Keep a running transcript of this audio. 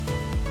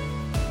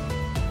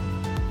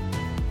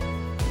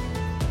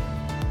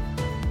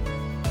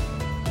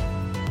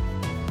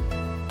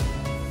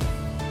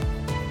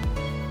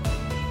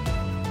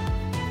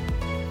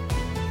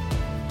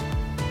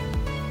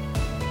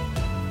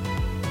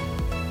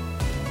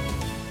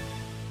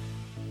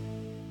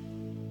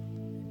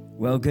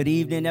Well, good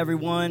evening,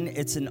 everyone.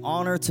 It's an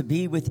honor to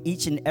be with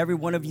each and every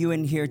one of you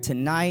in here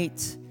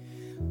tonight.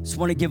 Just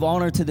want to give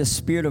honor to the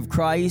Spirit of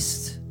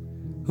Christ,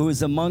 who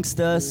is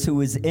amongst us,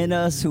 who is in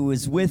us, who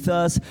is with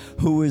us,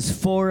 who is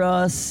for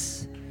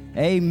us.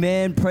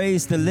 Amen.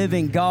 Praise the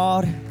living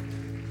God.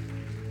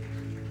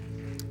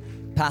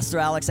 Pastor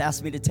Alex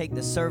asked me to take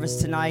the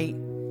service tonight,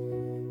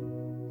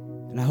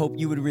 and I hope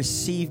you would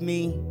receive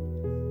me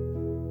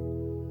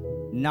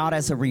not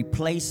as a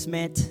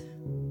replacement,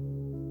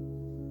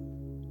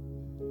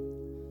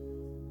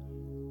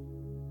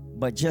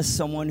 but just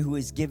someone who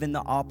is given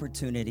the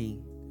opportunity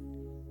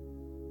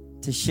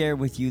to share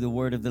with you the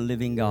word of the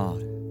living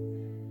God.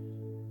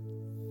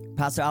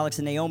 Pastor Alex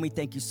and Naomi,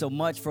 thank you so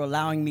much for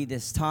allowing me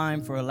this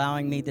time, for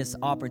allowing me this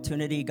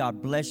opportunity.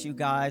 God bless you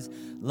guys.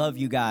 Love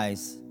you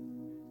guys.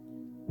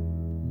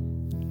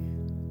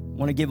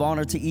 Want to give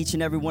honor to each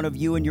and every one of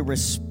you in your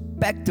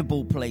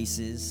respectable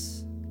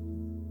places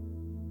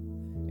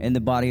in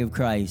the body of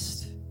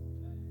Christ.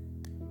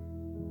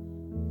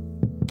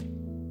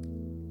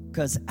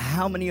 Because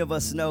how many of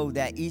us know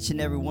that each and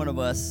every one of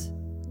us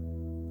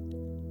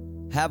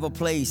have a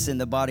place in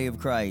the body of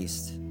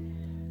Christ?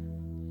 And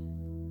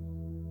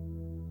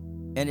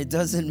it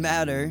doesn't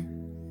matter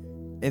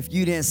if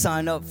you didn't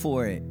sign up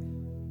for it.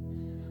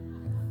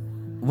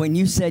 When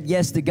you said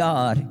yes to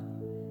God,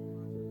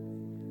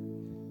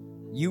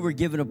 you were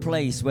given a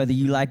place whether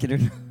you like it or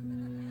not.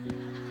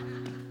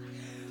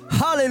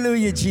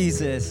 Hallelujah,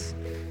 Jesus.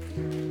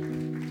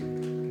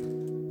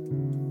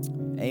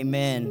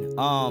 Amen.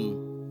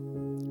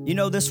 You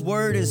know, this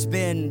word has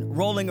been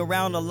rolling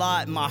around a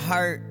lot in my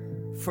heart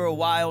for a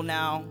while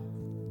now.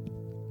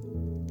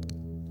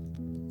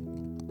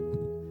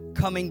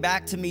 Coming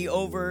back to me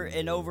over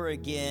and over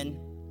again.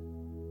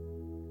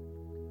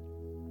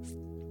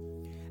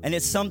 And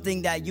it's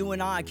something that you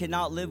and I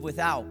cannot live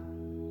without.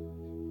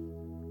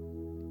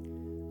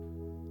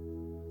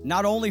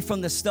 Not only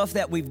from the stuff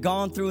that we've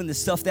gone through and the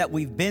stuff that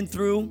we've been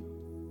through,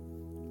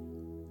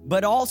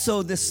 but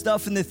also the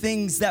stuff and the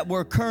things that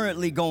we're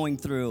currently going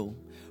through,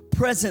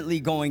 presently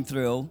going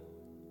through,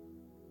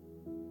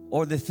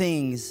 or the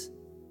things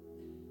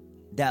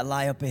that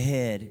lie up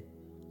ahead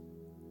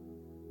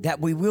that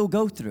we will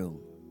go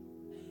through.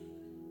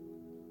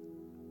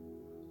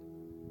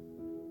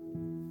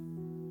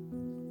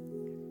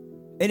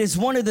 It is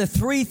one of the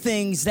three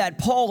things that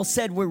Paul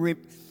said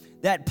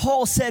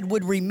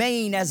would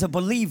remain as a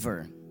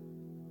believer.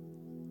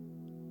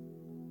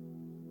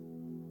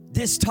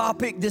 This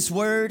topic, this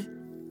word,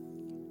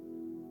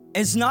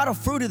 is not a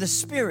fruit of the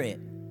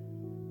Spirit.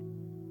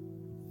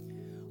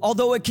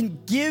 Although it can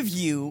give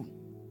you,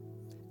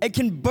 it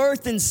can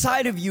birth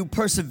inside of you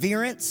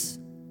perseverance,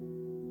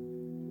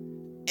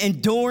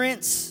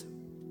 endurance,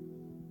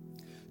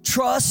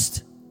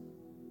 trust.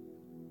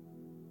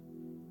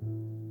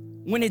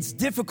 When it's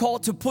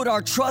difficult to put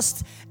our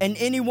trust in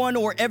anyone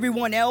or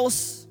everyone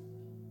else,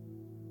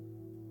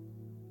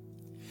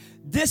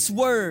 this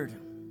word,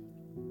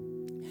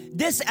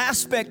 this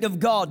aspect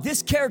of God,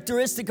 this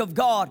characteristic of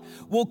God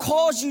will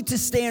cause you to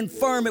stand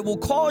firm. It will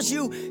cause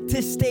you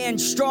to stand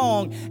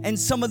strong in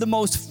some of the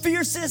most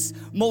fiercest,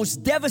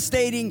 most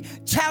devastating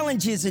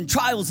challenges and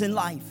trials in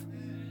life.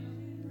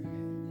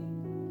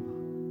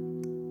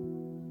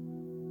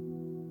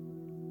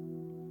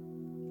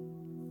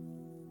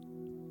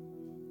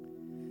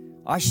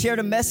 I shared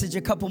a message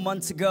a couple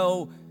months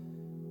ago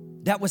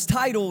that was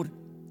titled,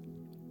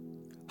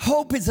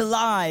 "Hope is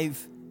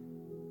Alive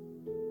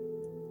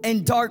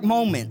in Dark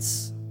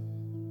Moments."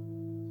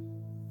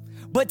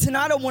 But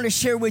tonight I want to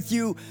share with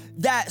you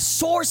that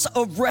source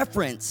of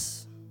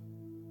reference,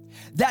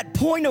 that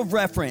point of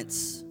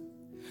reference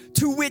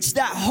to which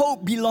that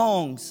hope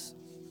belongs.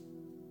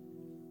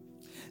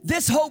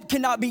 This hope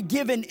cannot be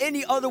given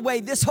any other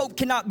way. This hope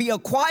cannot be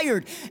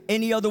acquired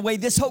any other way.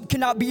 This hope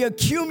cannot be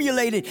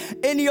accumulated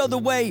any other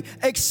way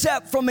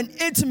except from an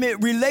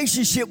intimate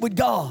relationship with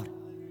God.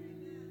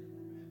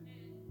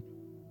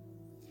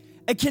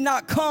 It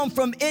cannot come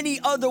from any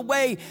other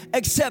way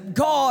except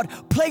God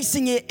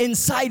placing it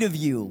inside of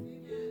you.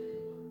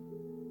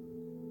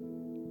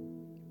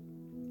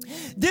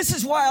 This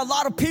is why a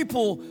lot of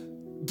people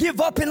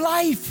give up in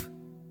life.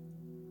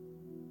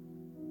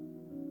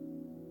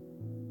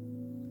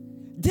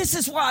 This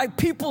is why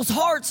people's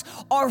hearts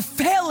are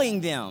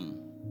failing them.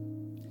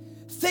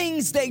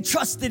 Things they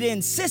trusted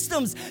in,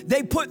 systems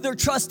they put their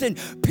trust in,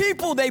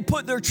 people they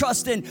put their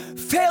trust in,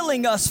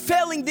 failing us,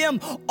 failing them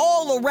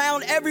all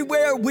around,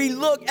 everywhere we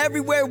look,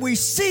 everywhere we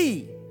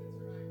see.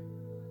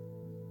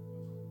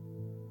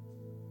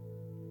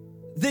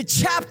 The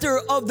chapter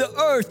of the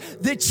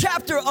earth, the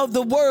chapter of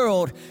the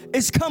world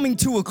is coming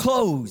to a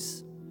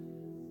close.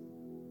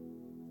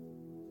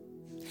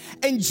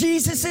 And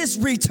Jesus'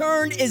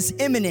 return is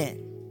imminent.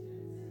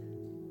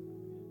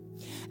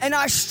 And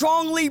I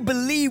strongly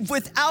believe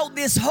without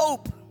this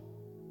hope,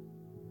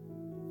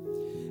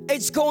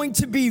 it's going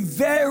to be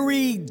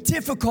very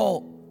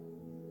difficult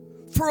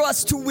for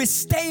us to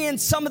withstand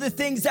some of the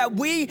things that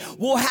we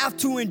will have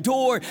to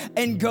endure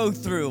and go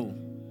through.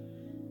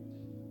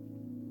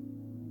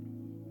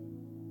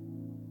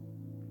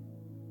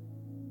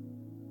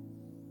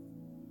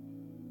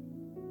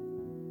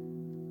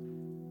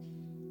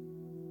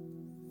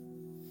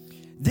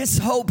 This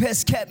hope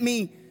has kept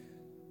me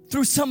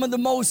through some of the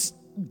most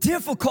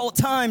difficult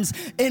times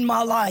in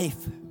my life.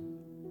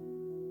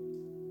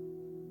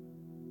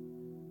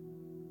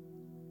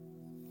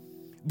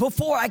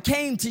 Before I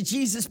came to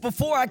Jesus,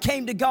 before I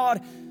came to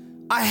God,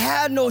 I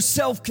had no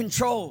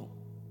self-control.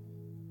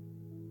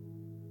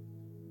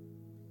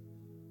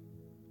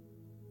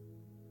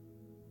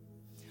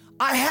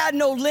 I had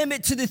no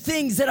limit to the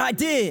things that I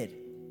did.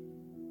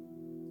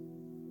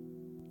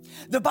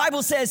 The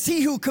Bible says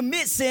he who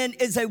commits sin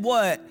is a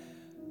what?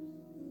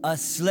 A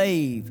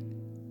slave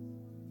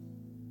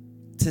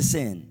to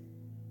sin.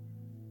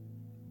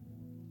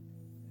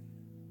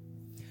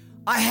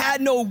 I had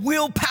no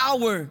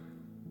willpower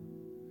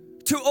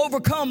to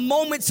overcome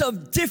moments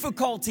of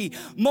difficulty,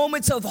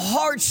 moments of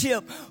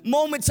hardship,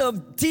 moments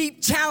of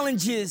deep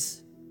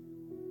challenges.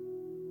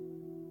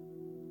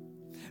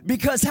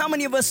 Because how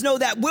many of us know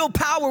that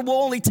willpower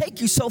will only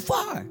take you so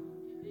far?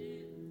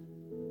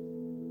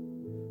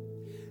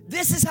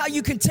 This is how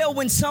you can tell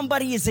when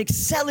somebody is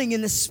excelling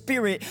in the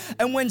Spirit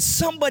and when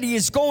somebody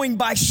is going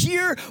by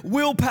sheer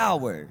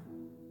willpower.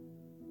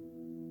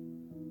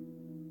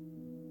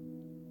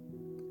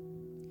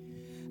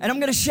 And I'm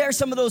going to share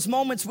some of those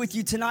moments with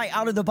you tonight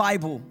out of the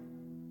Bible.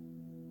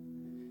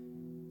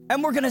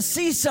 And we're going to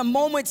see some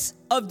moments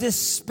of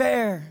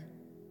despair,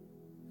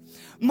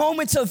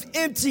 moments of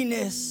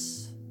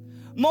emptiness,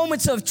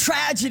 moments of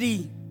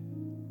tragedy,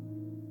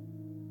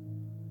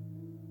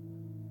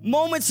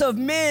 moments of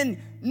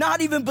men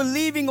not even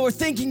believing or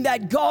thinking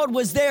that God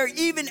was there,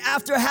 even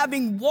after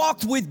having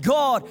walked with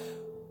God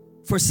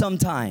for some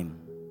time.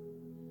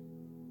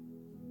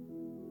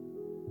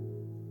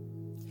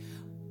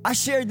 I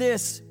share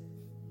this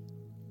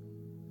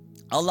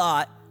a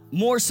lot,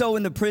 more so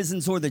in the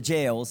prisons or the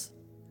jails,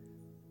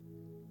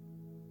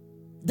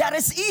 that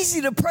it's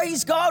easy to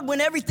praise God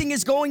when everything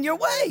is going your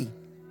way.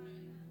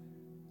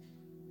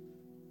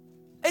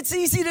 It's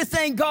easy to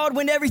thank God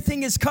when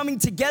everything is coming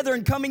together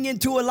and coming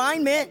into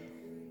alignment.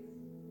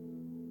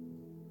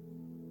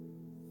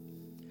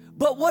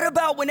 But what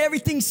about when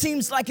everything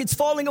seems like it's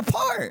falling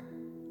apart?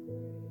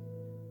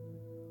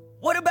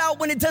 What about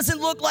when it doesn't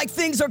look like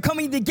things are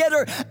coming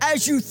together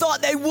as you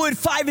thought they would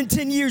 5 and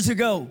 10 years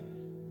ago?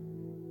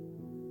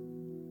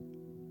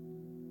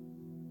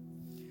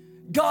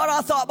 God,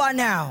 I thought by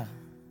now.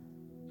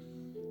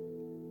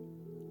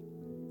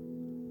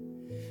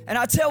 And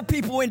I tell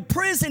people in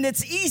prison,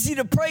 it's easy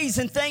to praise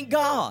and thank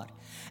God.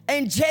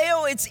 In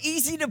jail, it's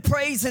easy to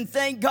praise and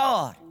thank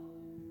God.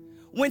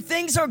 When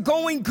things are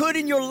going good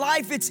in your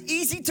life, it's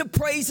easy to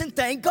praise and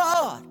thank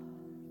God.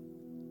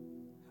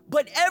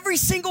 But every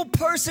single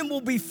person will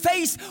be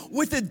faced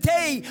with a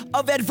day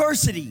of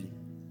adversity.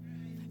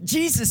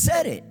 Jesus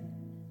said it.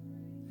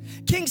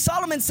 King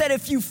Solomon said,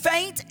 if you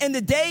faint in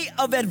the day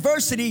of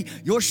adversity,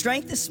 your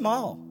strength is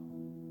small.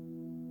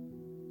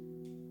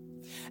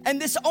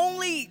 And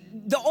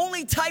the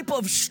only type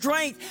of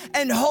strength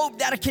and hope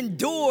that can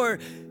endure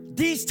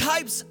these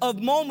types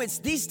of moments,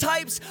 these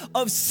types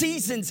of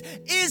seasons,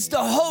 is the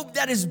hope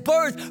that is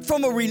birthed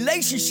from a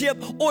relationship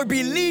or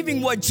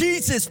believing what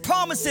Jesus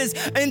promises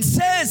and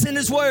says in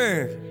his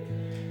word.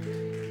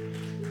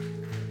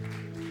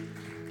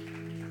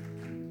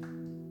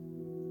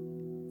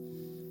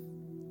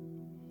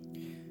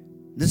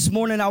 This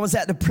morning I was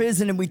at the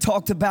prison and we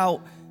talked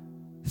about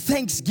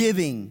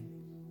Thanksgiving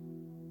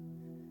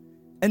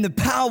and the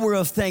power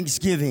of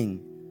Thanksgiving.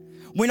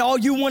 When all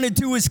you want to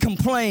do is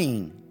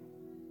complain.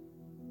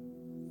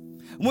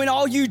 When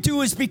all you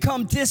do is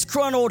become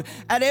disgruntled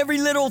at every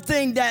little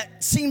thing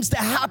that seems to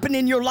happen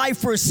in your life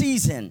for a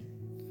season.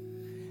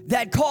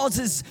 That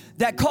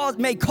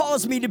may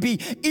cause me to be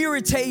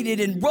irritated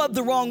and rubbed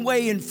the wrong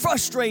way and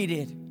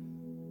frustrated.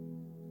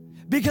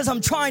 Because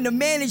I'm trying to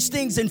manage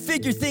things and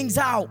figure things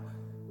out.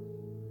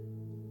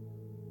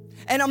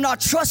 And I'm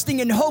not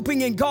trusting and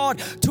hoping in God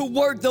to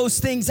work those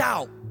things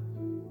out.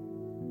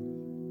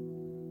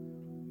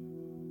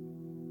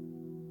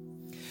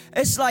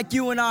 It's like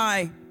you and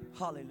I,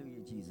 hallelujah,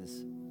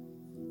 Jesus.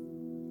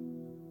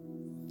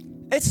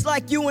 It's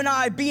like you and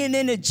I being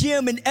in a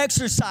gym and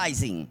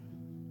exercising.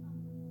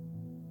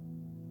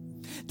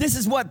 This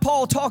is what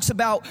Paul talks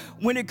about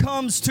when it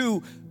comes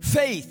to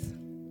faith.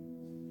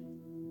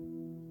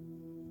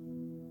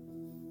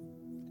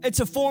 It's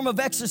a form of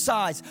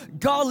exercise.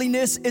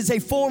 Godliness is a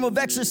form of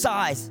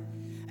exercise.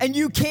 And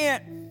you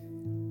can't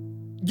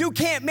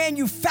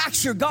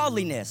manufacture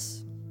godliness.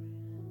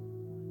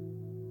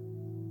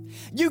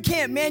 You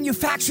can't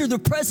manufacture the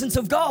presence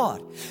of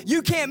God.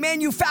 You can't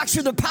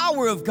manufacture the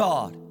power of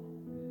God.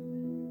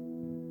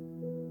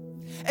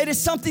 It is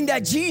something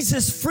that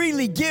Jesus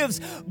freely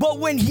gives, but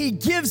when he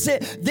gives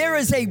it, there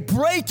is a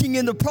breaking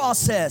in the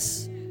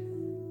process.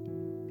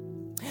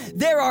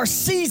 There are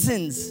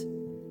seasons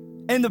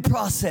in the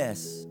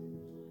process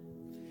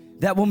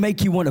that will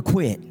make you want to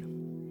quit.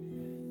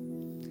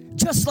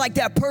 Just like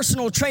that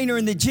personal trainer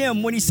in the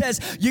gym when he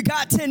says, you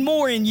got 10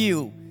 more in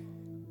you.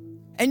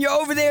 And you're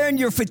over there and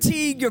you're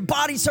fatigued, your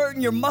body's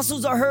hurting, your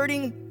muscles are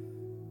hurting.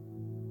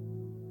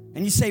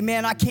 And you say,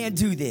 man, I can't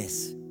do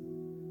this.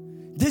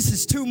 This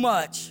is too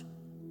much.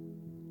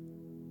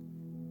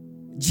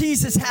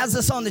 Jesus has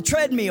us on the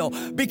treadmill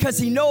because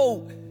he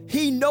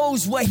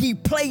knows what he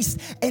placed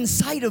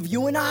inside of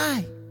you and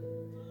I.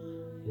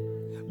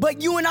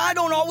 But you and I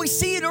don't always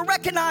see it or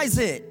recognize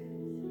it.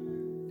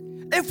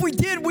 If we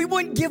did, we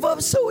wouldn't give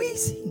up so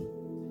easy.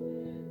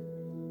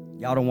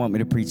 Y'all don't want me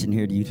to preach in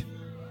here, do you?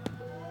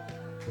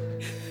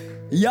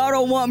 Y'all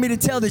don't want me to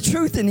tell the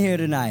truth in here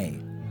tonight.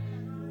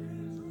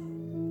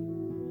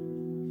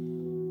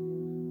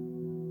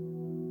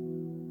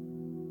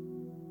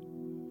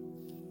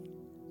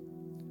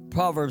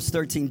 Proverbs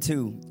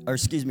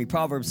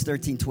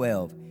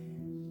 13:12.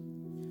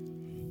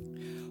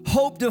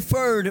 Hope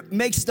deferred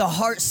makes the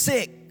heart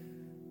sick,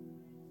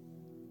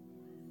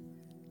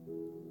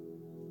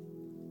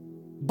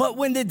 but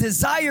when the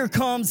desire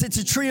comes, it's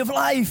a tree of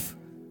life.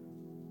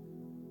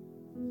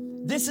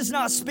 This is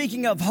not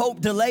speaking of hope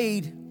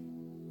delayed.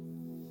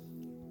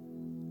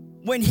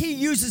 When he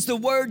uses the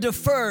word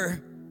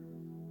defer,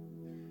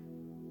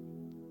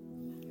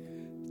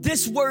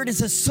 this word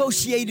is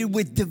associated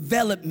with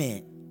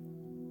development.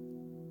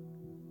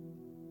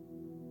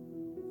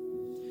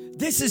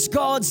 This is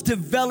God's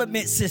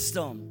development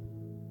system.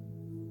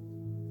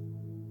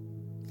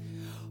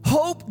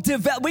 Hope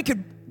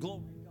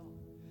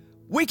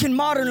we can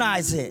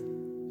modernize it.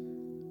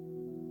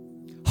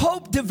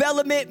 Hope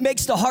development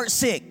makes the heart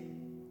sick.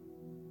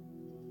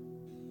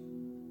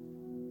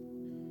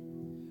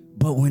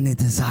 But when the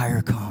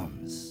desire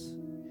comes,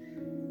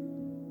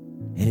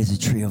 it is a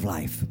tree of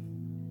life.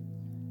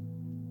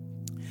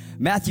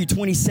 Matthew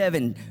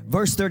 27,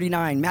 verse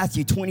 39.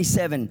 Matthew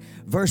 27,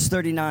 verse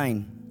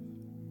 39.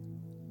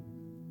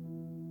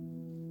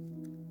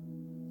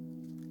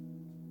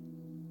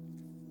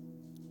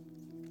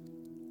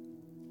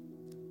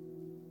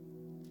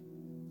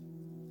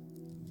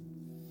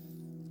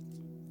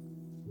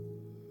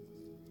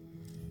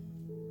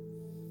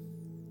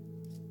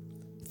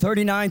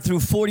 through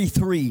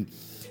 43.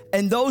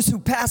 And those who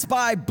passed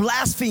by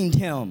blasphemed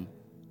him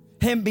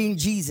being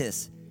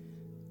Jesus,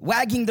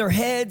 wagging their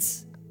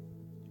heads,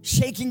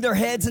 shaking their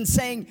heads and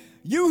saying,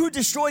 "You who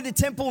destroyed the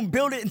temple and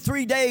built it in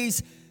 3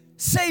 days,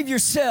 save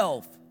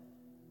yourself."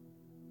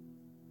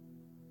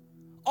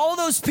 All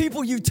those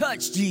people you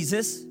touched,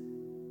 Jesus,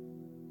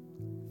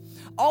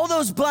 all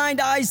those blind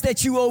eyes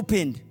that you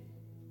opened,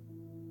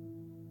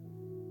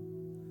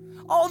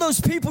 all those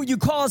people you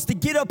caused to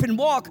get up and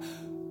walk,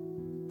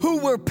 who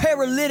were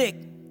paralytic,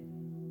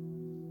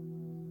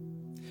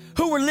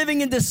 who were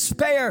living in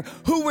despair,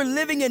 who were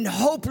living in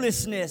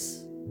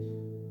hopelessness,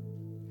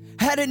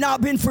 had it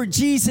not been for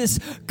Jesus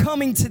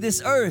coming to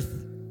this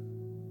earth,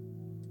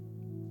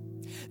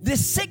 the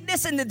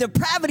sickness and the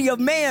depravity of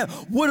man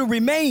would have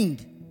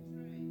remained.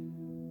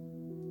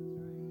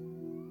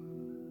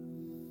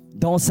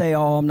 Don't say,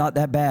 "Oh, I'm not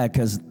that bad,"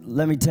 because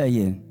let me tell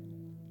you,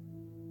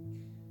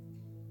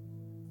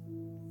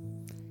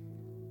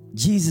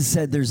 Jesus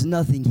said there's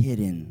nothing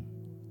hidden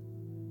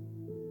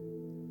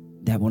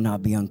that will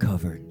not be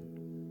uncovered.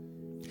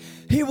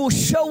 He will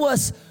show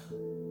us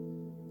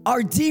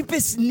our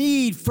deepest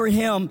need for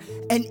him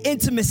and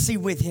intimacy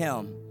with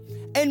him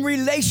and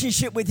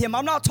relationship with him.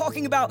 I'm not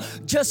talking about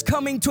just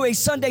coming to a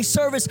Sunday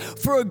service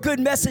for a good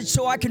message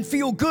so I can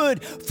feel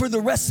good for the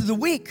rest of the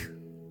week.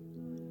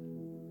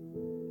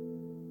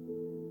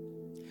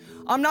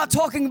 I'm not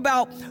talking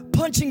about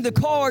punching the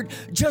card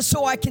just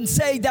so I can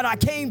say that I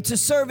came to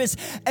service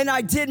and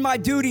I did my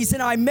duties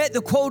and I met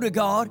the quota,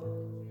 God.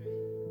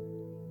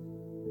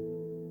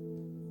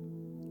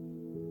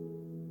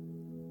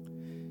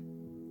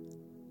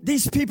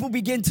 These people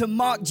begin to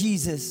mock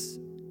Jesus,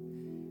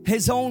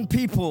 his own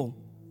people.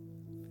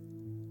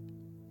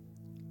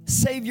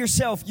 Save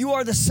yourself. You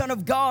are the Son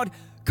of God.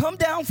 Come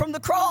down from the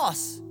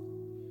cross.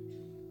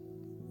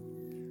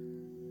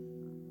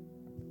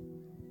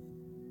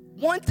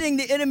 One thing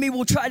the enemy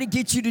will try to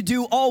get you to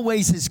do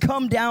always is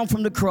come down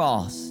from the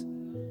cross.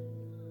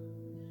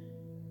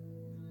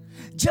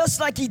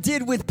 Just like he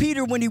did with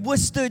Peter when he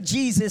withstood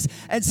Jesus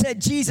and said,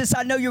 "Jesus,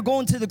 I know you're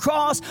going to the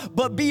cross,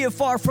 but be it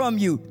far from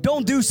you.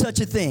 Don't do such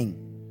a thing."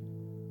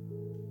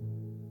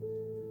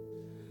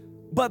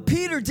 But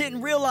Peter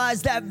didn't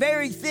realize that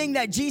very thing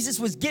that Jesus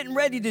was getting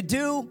ready to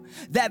do,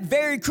 that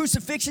very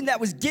crucifixion that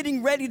was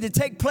getting ready to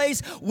take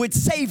place, would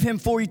save him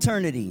for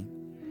eternity.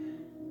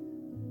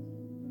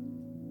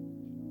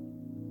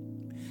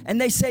 And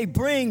they say,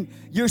 "Bring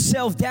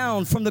yourself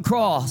down from the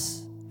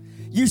cross.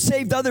 You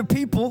saved other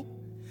people.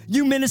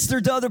 You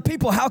ministered to other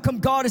people. How come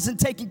God isn't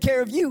taking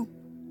care of you?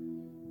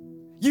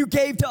 You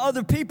gave to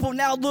other people.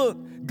 Now look,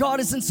 God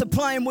isn't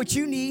supplying what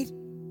you need.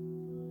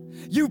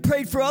 You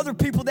prayed for other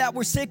people that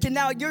were sick, and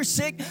now you're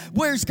sick.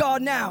 Where's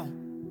God now?"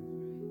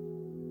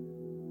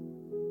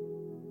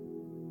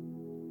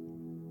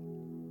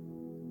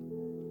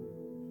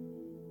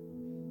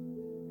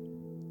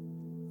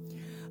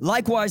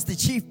 Likewise, the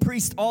chief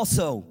priest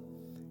also,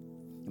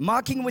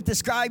 mocking with the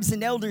scribes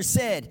and elders,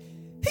 said,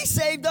 "He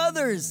saved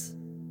others.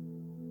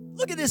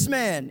 Look at this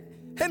man.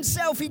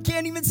 Himself he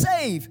can't even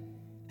save.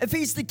 If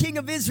he's the king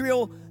of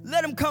Israel,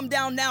 let him come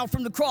down now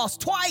from the cross."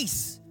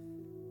 Twice.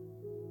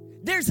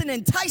 There's an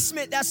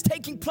enticement that's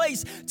taking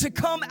place to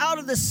come out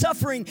of the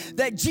suffering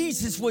that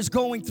Jesus was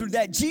going through,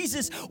 that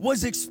Jesus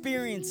was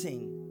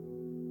experiencing.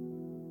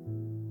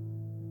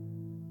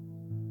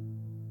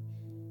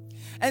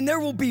 And there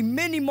will be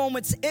many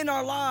moments in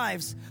our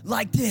lives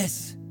like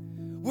this,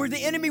 where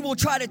the enemy will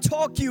try to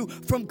talk you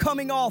from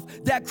coming off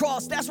that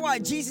cross. That's why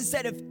Jesus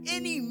said, if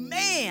any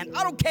man,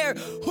 I don't care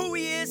who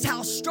he is,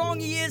 how strong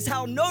he is,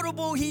 how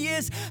notable he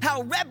is,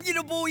 how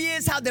reputable he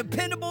is, how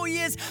dependable he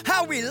is,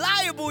 how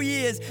reliable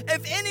he is,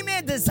 if any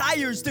man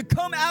desires to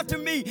come after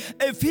me,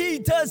 if he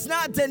does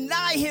not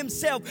deny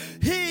himself,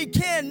 he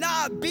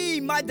cannot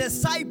be my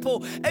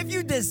disciple. If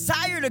you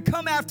desire to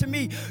come after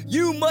me,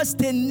 you must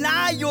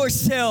deny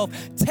yourself,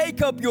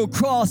 take up your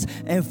cross,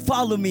 and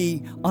follow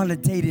me on a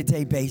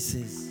day-to-day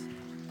basis.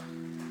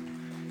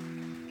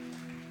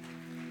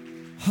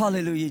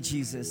 Hallelujah,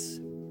 Jesus.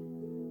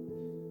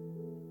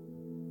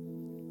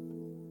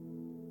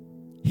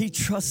 He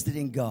trusted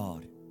in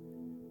God.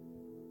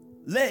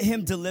 Let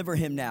him deliver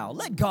him now.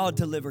 Let God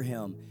deliver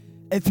him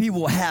if he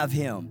will have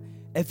him,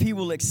 if he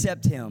will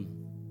accept him.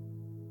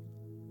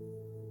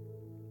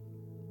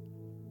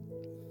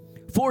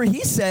 For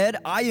he said,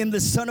 I am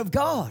the Son of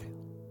God.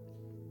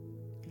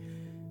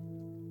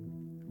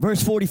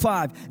 Verse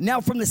 45,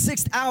 now from the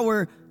 6th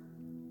hour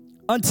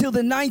until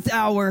the 9th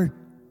hour,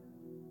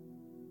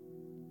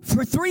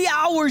 for 3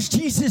 hours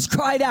Jesus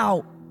cried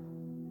out.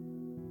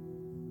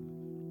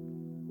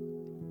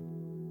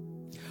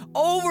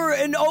 Over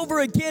and over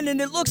again, and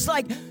it looks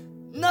like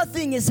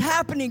nothing is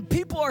happening.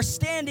 People are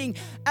standing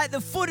at the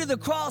foot of the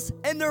cross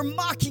and they're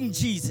mocking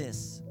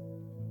Jesus.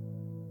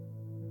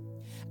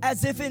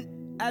 As if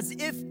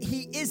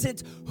he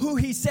isn't who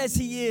he says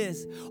he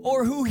is,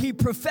 or who he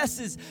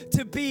professes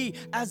to be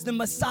as the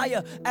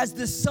Messiah, as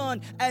the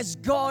Son, as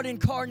God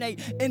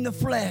incarnate in the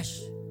flesh.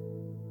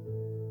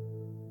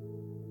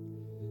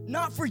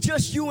 Not for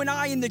just you and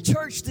I in the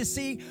church to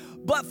see,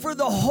 but for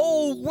the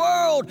whole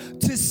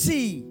world to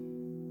see.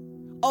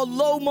 A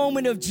low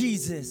moment of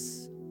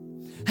Jesus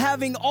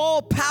having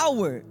all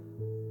power.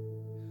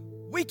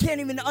 We can't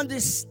even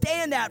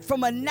understand that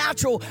from a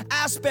natural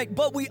aspect,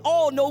 but we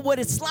all know what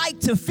it's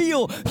like to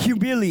feel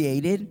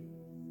humiliated.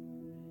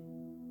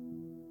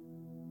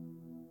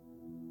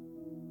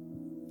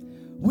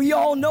 We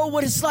all know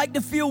what it's like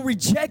to feel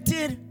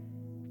rejected.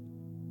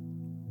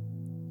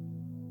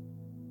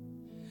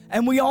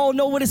 And we all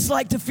know what it's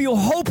like to feel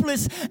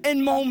hopeless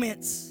in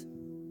moments.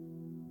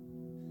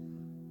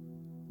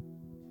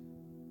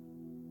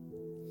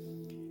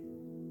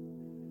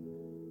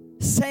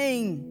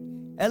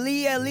 Saying,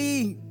 Eli,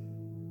 Eli,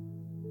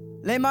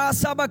 lema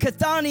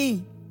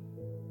sabachthani.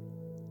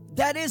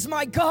 That is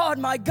my God,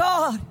 my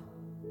God.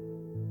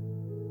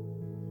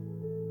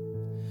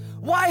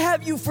 Why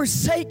have you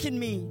forsaken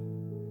me?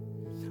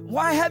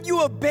 Why have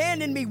you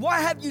abandoned me?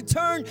 Why have you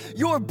turned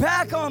your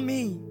back on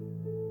me?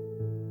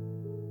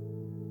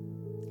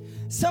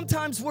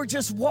 Sometimes we're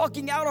just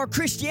walking out our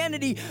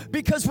Christianity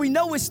because we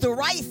know it's the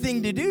right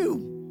thing to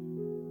do.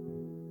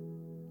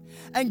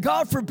 And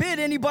God forbid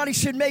anybody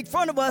should make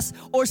fun of us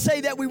or say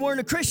that we weren't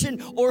a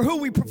Christian or who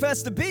we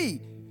profess to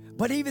be.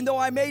 But even though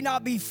I may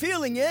not be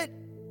feeling it,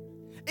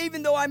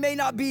 even though I may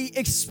not be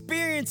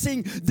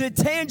experiencing the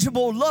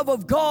tangible love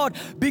of God,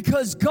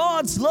 because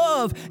God's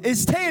love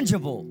is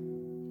tangible.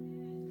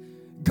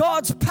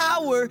 God's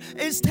power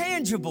is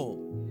tangible.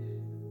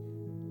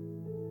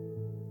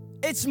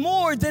 It's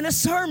more than a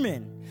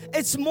sermon.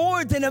 It's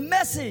more than a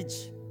message.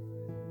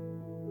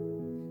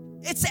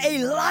 It's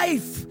a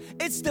life.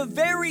 It's the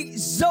very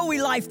Zoe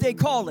life, they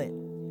call it.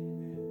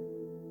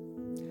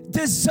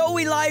 The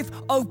Zoe life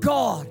of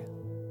God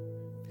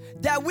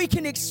that we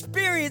can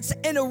experience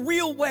in a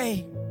real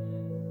way.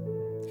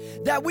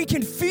 That we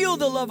can feel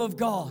the love of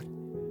God.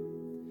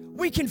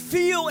 We can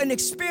feel and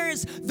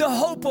experience the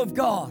hope of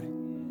God.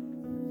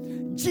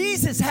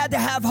 Jesus had to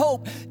have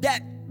hope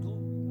that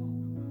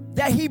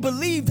he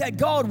believed that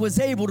God was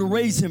able to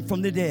raise him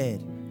from the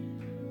dead.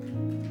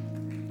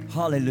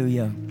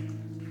 Hallelujah.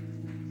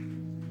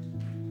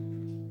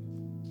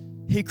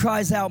 He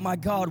cries out, my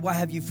God, why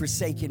have you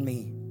forsaken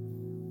me?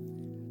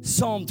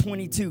 Psalm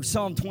 22,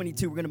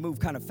 we're going to move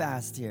kind of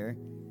fast here.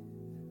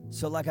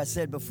 So like I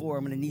said before,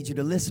 I'm going to need you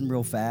to listen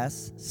real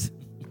fast.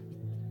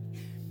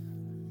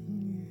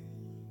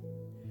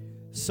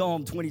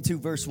 Psalm 22,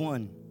 verse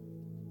 1.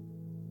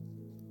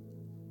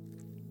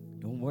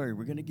 Don't worry,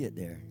 we're going to get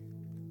there.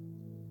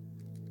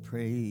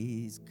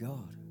 Praise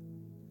God.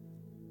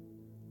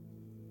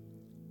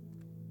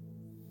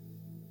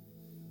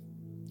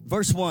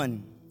 Verse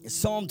 1.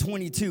 Psalm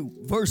 22,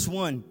 verse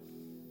 1.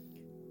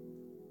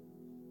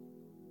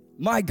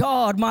 My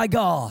God,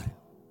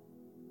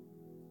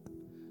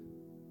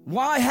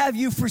 why have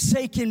you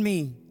forsaken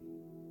me?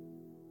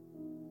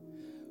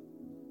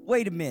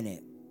 Wait a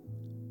minute.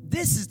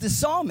 This is the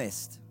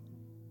psalmist.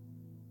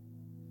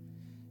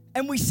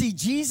 And we see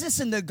Jesus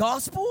in the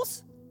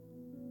Gospels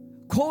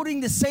quoting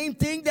the same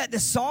thing that the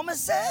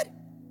psalmist said.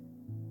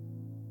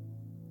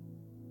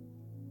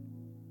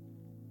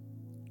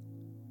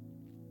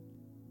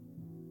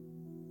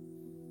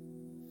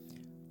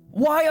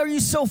 Why are you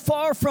so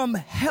far from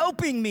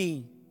helping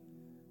me?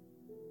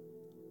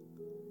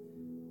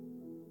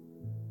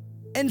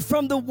 And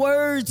from the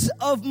words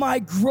of my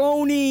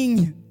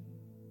groaning.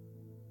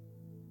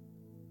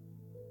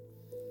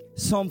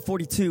 Psalm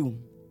 42.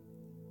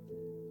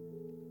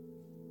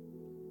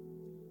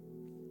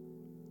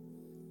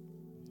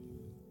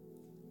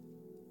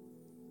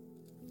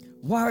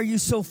 Why are you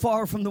so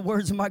far from the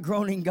words of my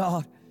groaning,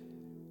 God?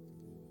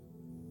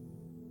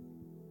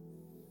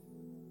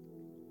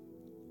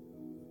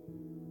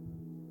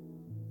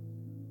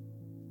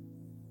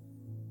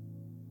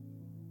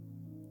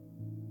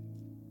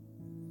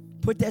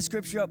 Put that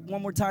scripture up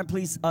one more time,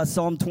 please.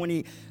 Psalm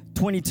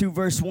 22,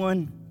 verse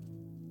 1.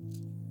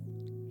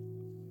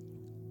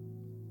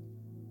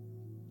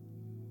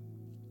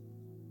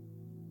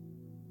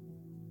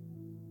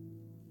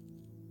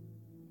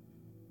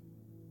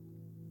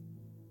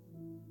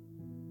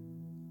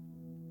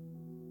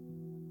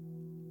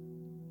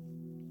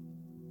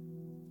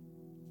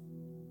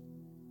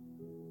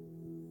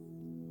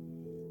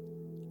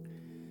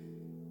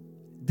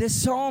 This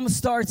psalm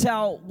starts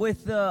out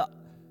with the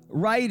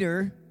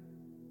writer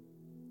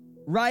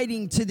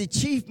writing to the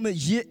chief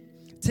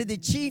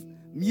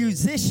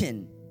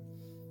musician,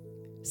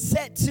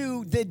 set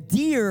to the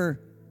deer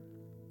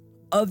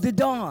of the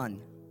dawn.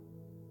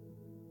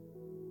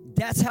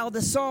 That's how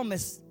the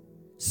psalmist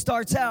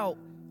starts out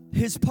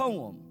his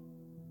poem.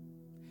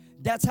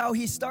 That's how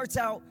he starts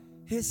out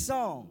his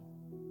song.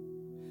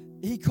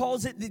 He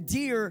calls it the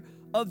deer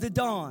of the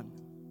dawn.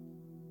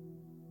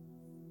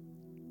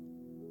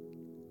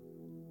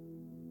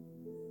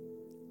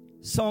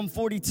 Psalm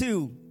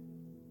 42.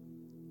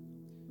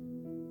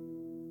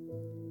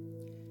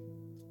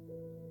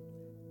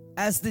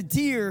 As the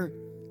deer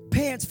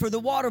pants for the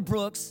water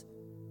brooks,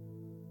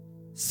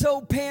 so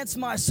pants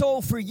my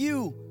soul for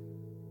you,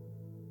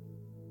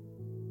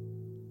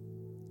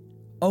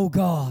 O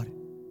God.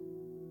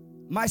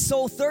 My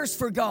soul thirsts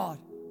for God,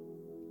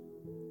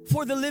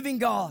 for the living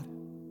God.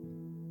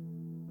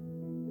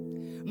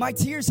 My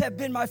tears have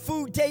been my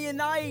food day and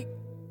night.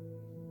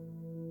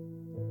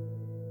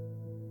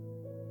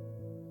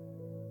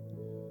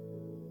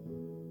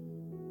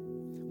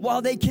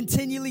 While they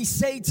continually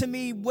say to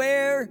me,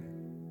 where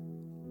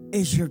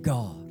is your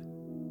God?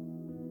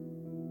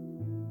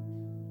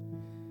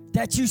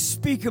 That you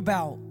speak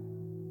about,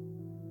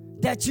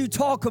 that you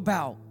talk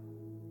about.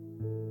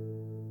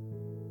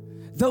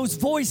 Those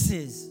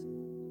voices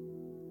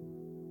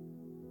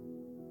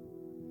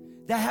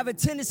that have a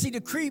tendency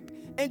to creep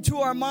into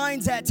our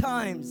minds at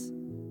times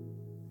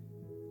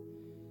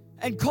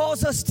and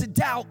cause us to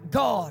doubt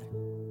God.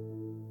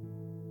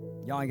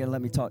 Y'all ain't gonna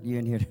let me talk to you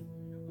in here.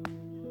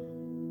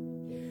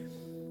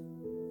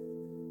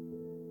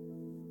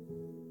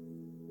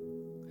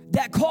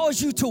 That cause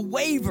you to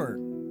waver.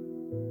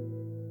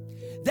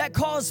 That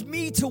caused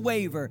me to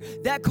waver.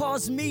 That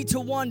caused me to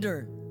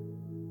wonder,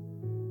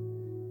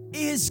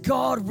 is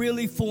God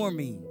really for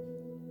me?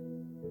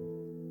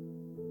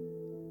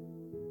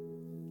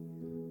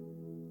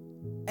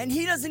 And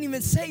he doesn't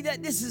even say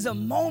that this is a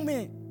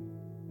moment.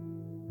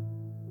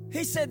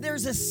 He said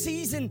there's a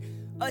season,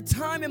 a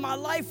time in my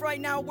life right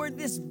now where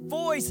this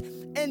voice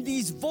and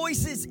these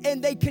voices,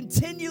 and they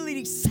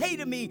continually say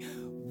to me,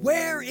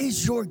 where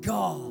is your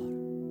God?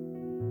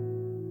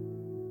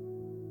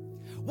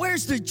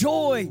 Where's the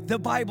joy the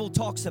Bible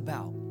talks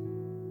about?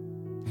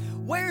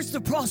 Where's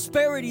the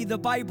prosperity the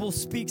Bible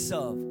speaks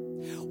of?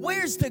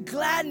 Where's the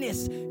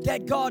gladness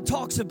that God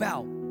talks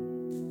about?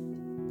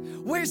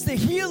 Where's the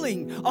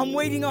healing I'm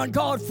waiting on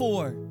God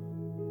for?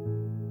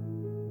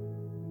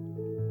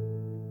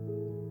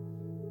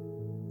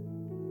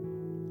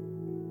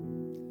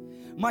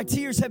 My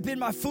tears have been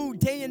my food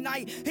day and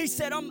night. He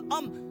said,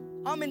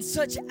 I'm in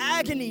such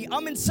agony.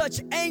 I'm in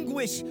such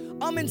anguish.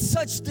 I'm in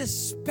such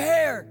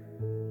despair.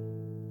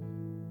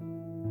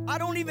 I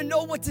don't even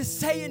know what to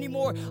say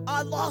anymore.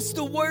 I lost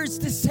the words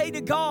to say to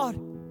God.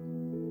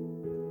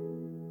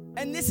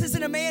 And this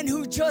isn't a man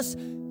who just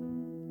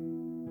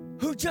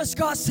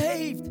got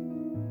saved.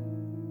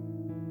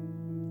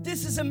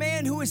 This is a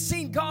man who has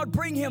seen God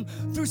bring him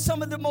through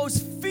some of the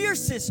most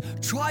fiercest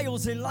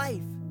trials in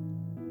life.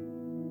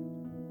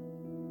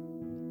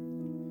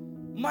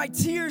 My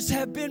tears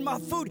have been my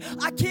food.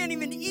 I can't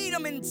even eat.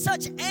 I'm in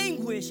such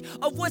anguish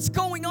of what's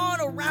going on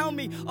around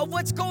me, of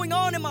what's going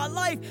on in my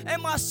life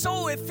and my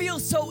soul. It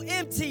feels so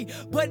empty.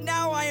 But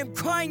now I am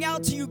crying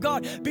out to you,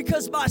 God,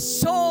 because my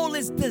soul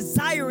is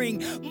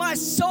desiring. My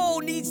soul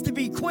needs to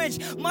be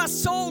quenched. My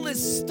soul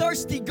is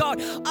thirsty,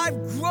 God.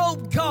 I've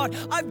groped, God.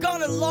 I've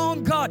gone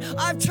along, God.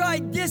 I've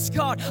tried this,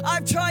 God.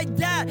 I've tried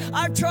that.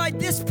 I've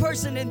tried this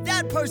person and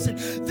that person,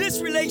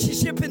 this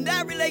relationship and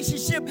that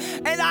relationship,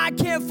 and I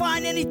can't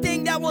find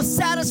anything that will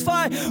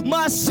satisfy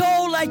my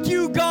soul like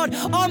you, God.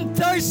 I'm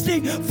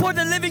thirsty for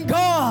the living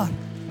God.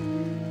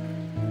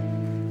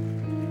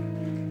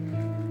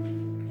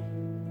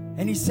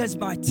 And he says,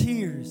 my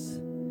tears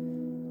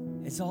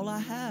is all I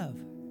have.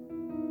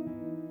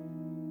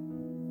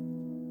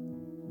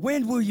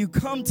 When will you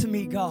come to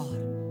me, God?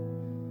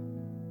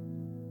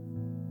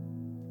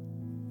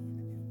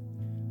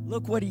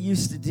 Look what he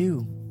used to do.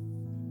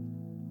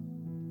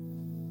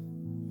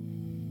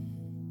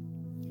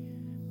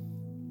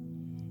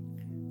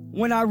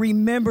 When I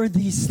remember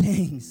these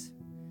things,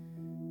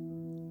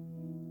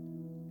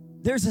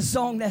 there's a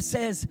song that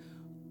says,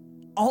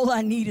 all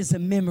I need is a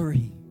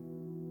memory.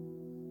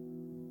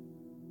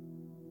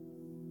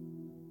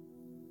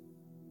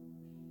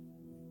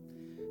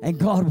 And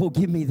God will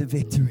give me the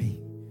victory.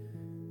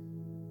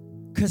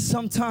 Because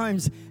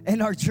sometimes in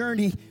our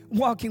journey,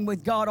 walking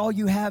with God, all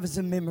you have is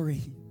a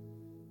memory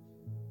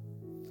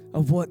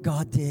of what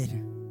God did.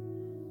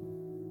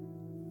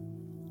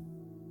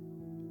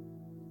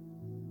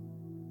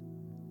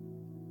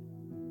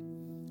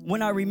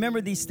 When I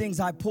remember these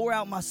things, I pour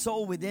out my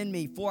soul within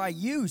me, for I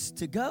used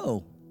to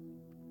go.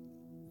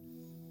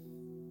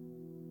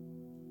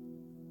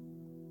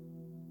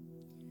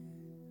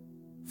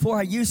 For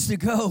I used to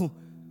go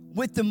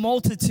with the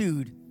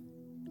multitude.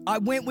 I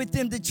went with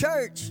them to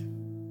church.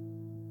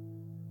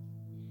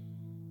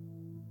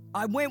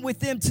 I went with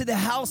them to the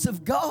house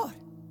of God.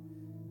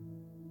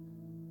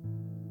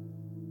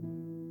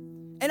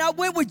 And I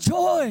went with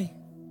joy.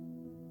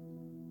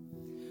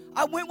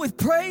 I went with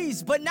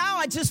praise, but now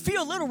I just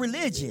feel a little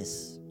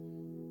religious.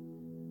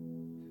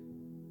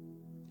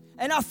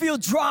 And I feel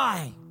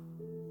dry.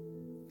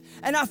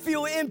 And I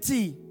feel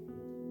empty.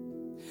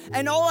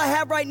 And all I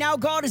have right now,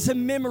 God, is a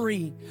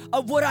memory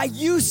of what I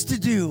used to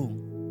do.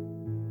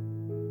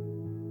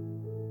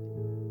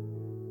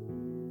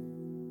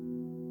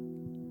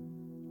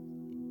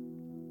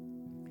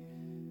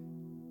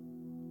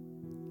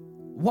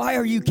 Why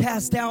are you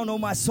cast down, O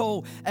my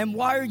soul? And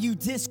why are you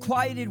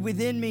disquieted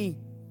within me?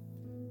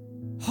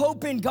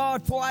 Hope in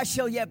God, for I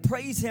shall yet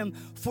praise him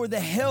for the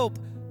help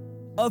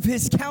of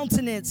his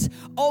countenance.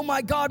 Oh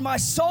my God, my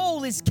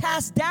soul is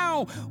cast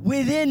down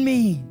within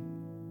me.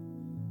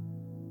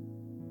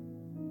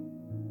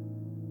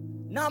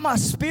 Not my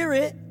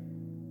spirit.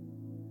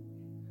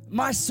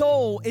 My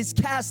soul is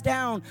cast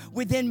down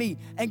within me.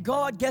 And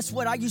God, guess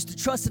what? I used to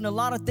trust in a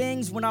lot of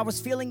things when I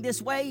was feeling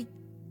this way.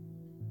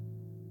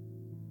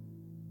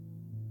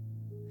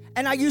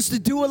 And I used to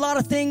do a lot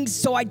of things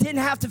so I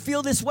didn't have to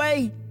feel this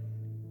way.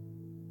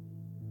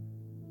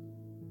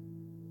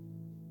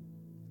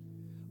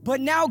 But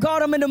now,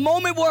 God, I'm in a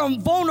moment where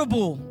I'm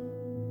vulnerable.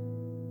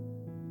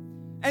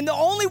 And the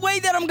only way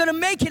that I'm going to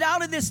make it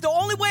out of this, the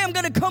only way I'm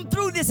going to come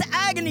through this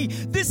agony,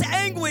 this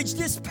anguish,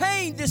 this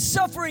pain, this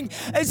suffering,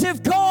 is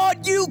if,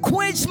 God, you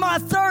quench my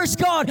thirst,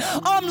 God.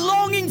 I'm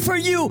longing for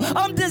you.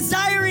 I'm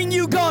desiring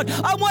you, God.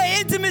 I want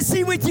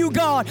intimacy with you,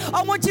 God.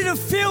 I want you to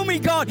fill me,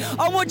 God.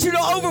 I want you to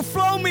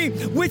overflow me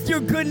with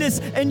your goodness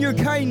and your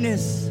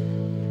kindness.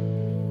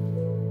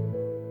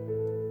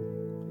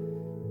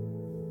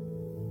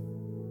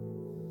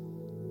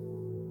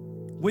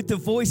 With the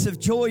voice of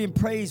joy and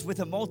praise with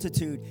a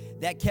multitude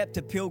that kept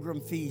a pilgrim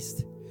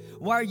feast.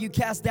 Why are you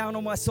cast down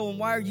on my soul, and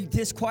why are you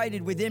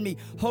disquieted within me?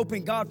 Hope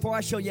in God, for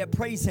I shall yet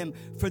praise him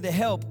for the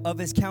help of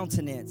his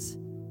countenance.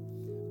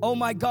 Oh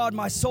my God,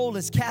 my soul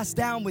is cast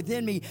down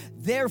within me.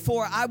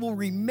 Therefore I will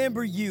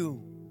remember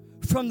you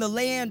from the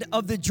land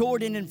of the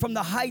Jordan and from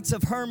the heights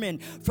of Hermon,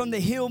 from the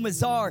hill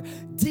Mizar.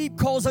 Deep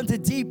calls unto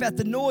deep at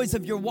the noise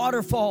of your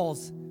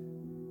waterfalls.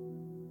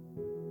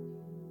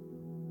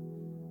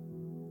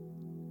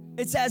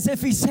 It's as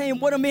if he's saying,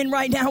 what I'm in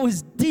right now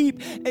is deep.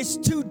 It's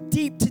too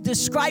deep to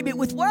describe it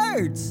with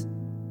words.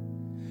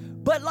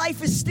 But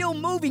life is still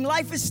moving.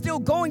 Life is still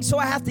going. So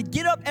I have to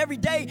get up every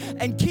day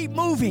and keep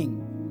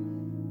moving.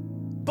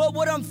 But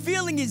what I'm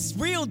feeling is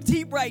real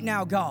deep right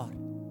now, God.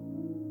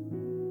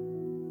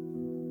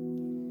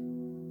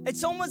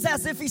 It's almost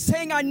as if he's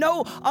saying, I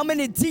know I'm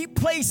in a deep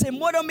place, and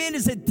what I'm in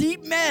is a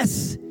deep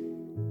mess.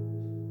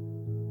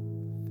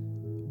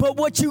 But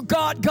what you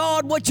got,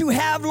 God, what you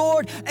have,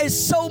 Lord, is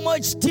so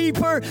much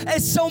deeper,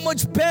 it's so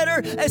much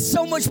better, it's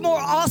so much more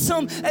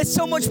awesome, it's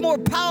so much more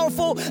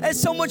powerful,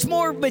 it's so much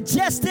more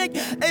majestic,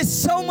 it's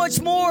so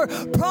much more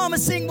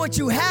promising what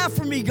you have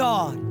for me,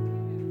 God.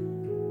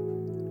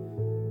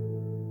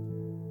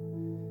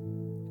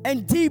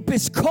 And deep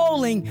is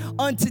calling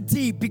unto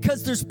deep,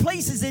 because there's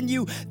places in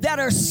you that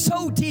are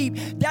so deep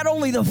that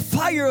only the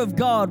fire of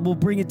God will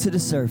bring it to the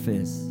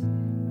surface.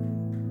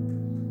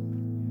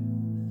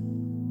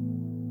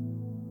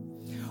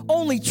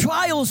 Only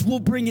trials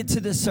will bring it to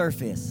the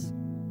surface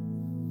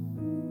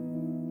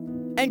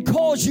and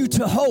cause you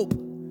to hope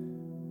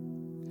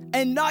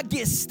and not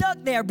get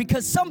stuck there,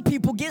 because some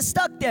people get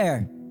stuck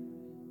there.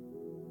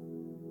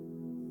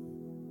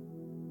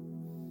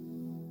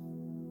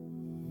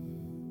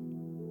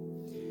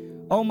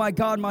 Oh my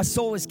God, my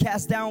soul is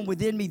cast down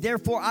within me.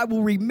 Therefore, I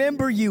will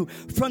remember you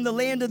from the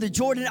land of the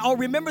Jordan. I'll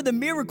remember the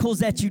miracles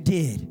that you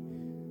did.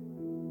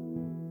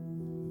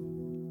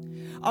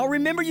 I'll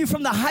remember you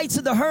from the heights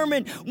of the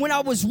Hermon when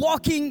I was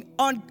walking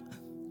on,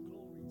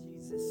 glory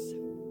Jesus.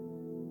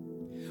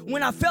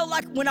 When I felt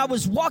like when I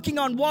was walking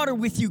on water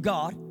with you,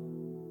 God.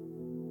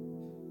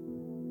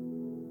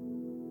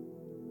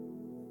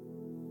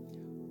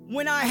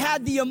 When I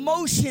had the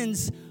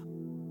emotions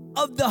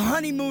of the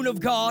honeymoon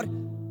of God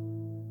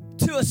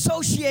to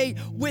associate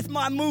with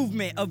my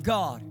movement of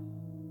God.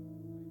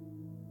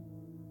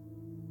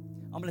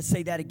 I'm going to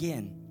say that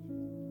again.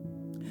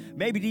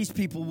 Maybe these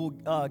people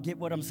will get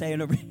what I'm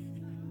saying over here.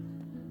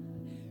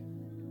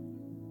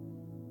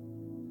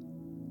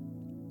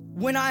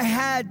 When I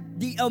had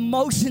the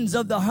emotions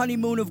of the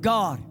honeymoon of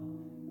God,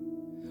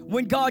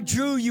 when God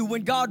drew you,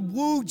 when God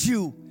wooed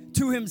you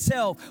to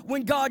himself,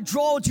 when God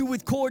drawed you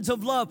with cords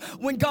of love,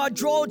 when God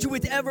drawed you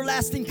with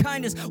everlasting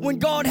kindness, when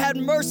God had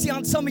mercy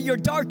on some of your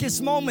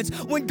darkest moments,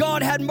 when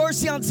God had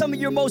mercy on some of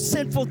your most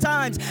sinful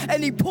times,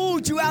 and he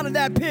pulled you out of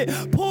that pit,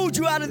 pulled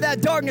you out of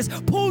that darkness,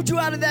 pulled you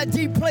out of that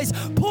deep place,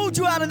 pulled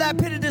you out of that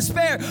pit of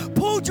despair,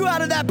 pulled you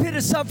out of that pit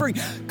of suffering,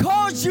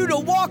 caused you to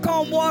walk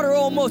on water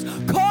almost,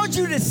 caused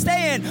you to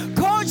stand,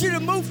 caused you to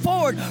move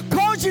forward,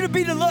 caused you to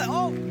be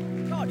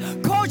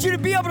caused you to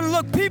be able to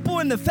look people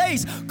in the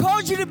face,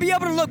 caused you to be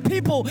able to look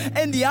people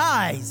in the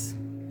eyes.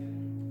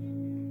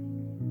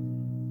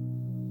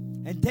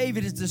 And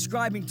David is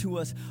describing to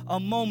us a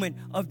moment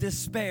of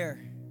despair,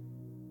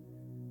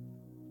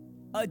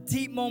 a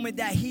deep moment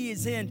that he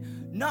is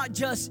in, not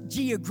just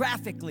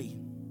geographically,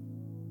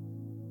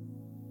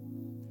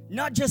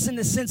 not just in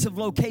the sense of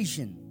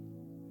location,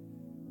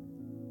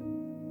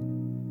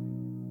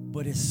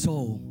 but his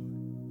soul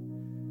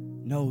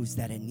knows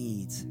that it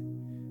needs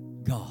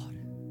God.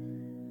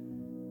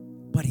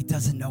 But he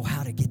doesn't know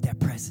how to get that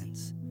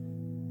presence.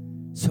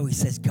 So he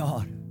says,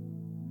 God,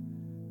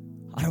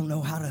 I don't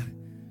know how to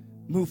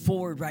move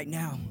forward right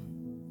now.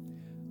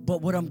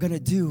 But what I'm going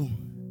to do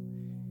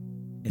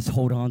is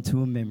hold on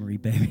to a memory,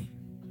 baby.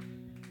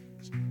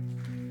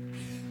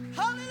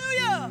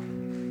 Hallelujah.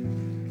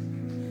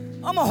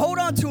 I'm going to hold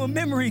on to a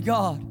memory,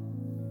 God.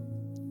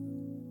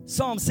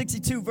 Psalm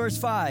 62, verse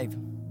 5.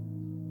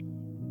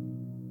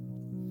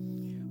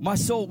 My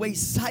soul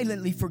waits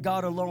silently for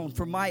God alone,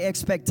 for my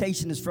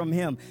expectation is from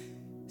him.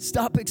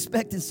 Stop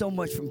expecting so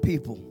much from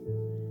people.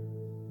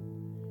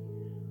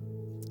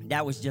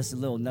 That was just a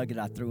little nugget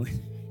I threw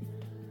in.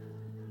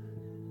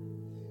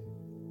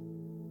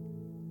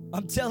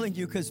 I'm telling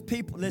you, because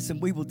people, listen,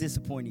 we will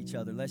disappoint each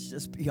other. Let's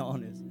just be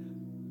honest.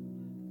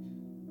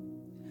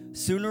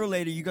 Sooner or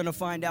later, you're going to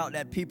find out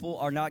that people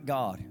are not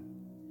God,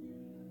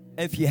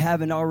 if you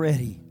haven't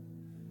already.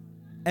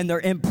 And they're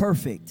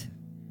imperfect.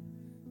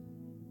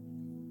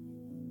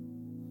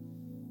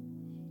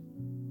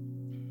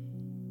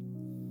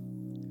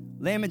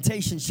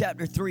 Lamentations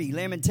chapter 3.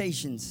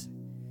 Lamentations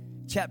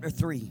chapter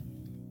 3.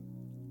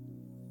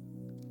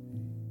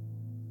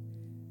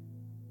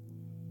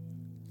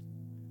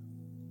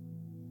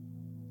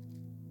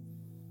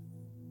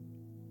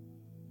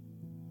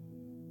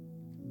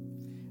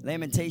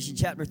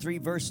 Lamentations chapter 3,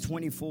 verse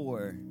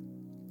 24.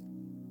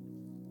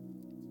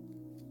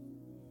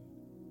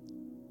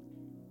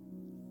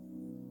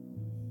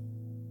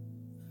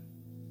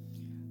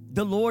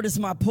 The Lord is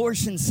my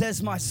portion,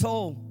 says my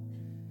soul.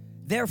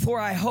 Therefore,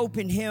 I hope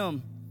in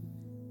him.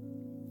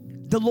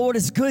 The Lord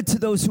is good to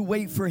those who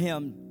wait for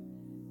him,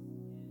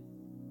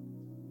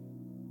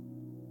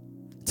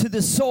 to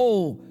the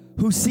soul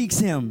who seeks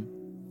him.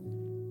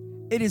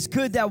 It is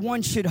good that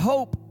one should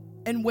hope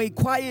and wait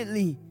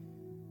quietly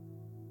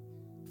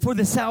for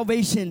the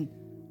salvation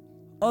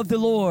of the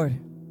Lord.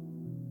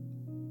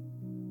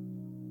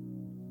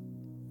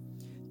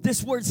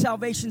 This word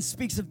salvation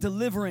speaks of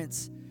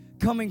deliverance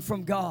coming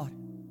from God.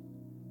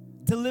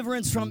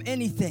 Deliverance from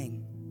anything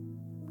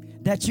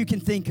that you can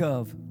think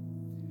of.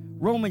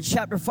 Romans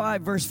chapter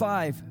 5, verse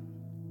 5.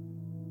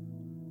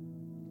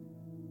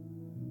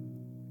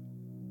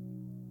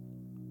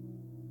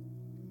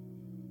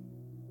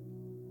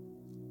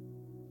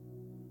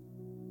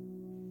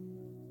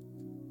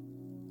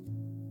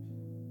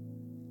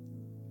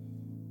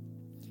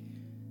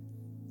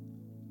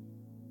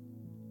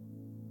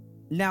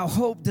 Now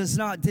hope does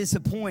not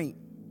disappoint,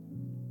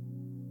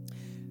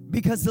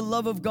 because the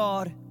love of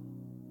God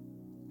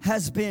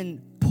has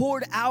been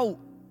poured out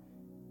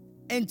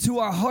into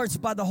our hearts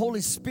by the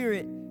Holy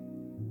Spirit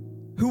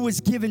who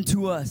was given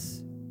to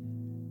us.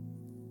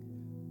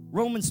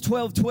 Romans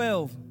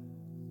 12:12.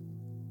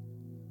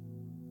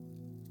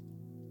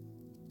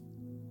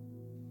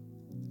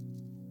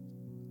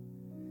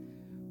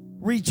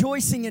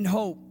 Rejoicing in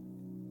hope,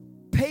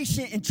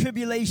 patient in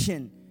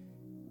tribulation.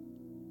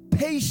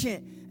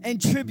 Patient in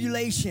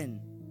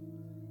tribulation.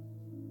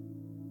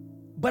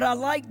 But I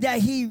like that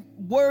he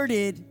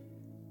worded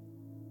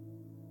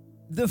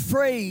the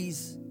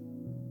phrase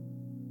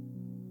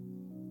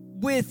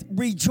with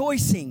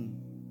rejoicing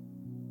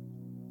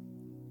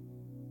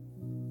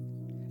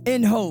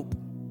in hope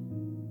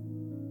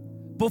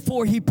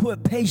before he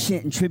put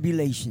patient in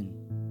tribulation.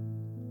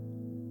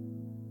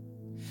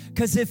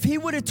 Because if he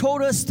would have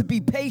told us to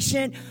be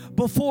patient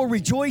before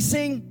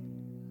rejoicing,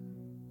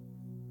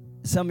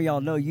 some of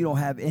y'all know you don't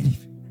have any.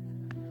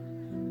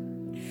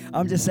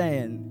 I'm just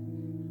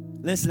saying.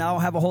 Listen, I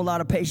don't have a whole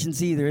lot of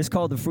patience either. It's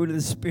called the fruit of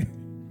the Spirit.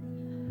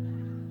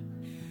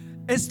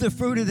 It's the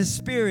fruit of the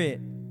Spirit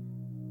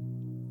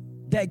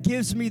that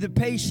gives me the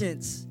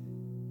patience,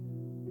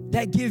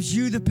 that gives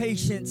you the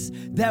patience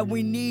that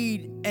we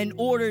need in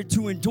order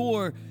to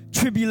endure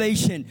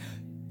tribulation.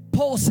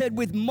 Paul said,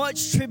 with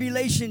much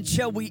tribulation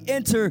shall we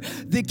enter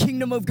the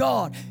kingdom of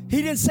God.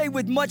 He didn't say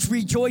with much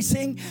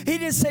rejoicing. He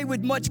didn't say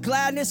with much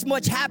gladness,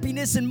 much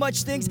happiness, and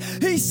much things.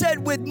 He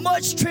said with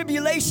much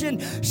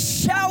tribulation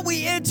shall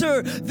we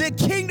enter the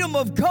kingdom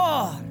of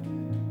God.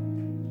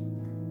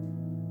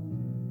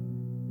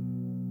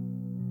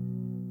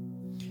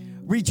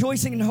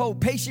 Rejoicing in hope,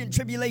 patient in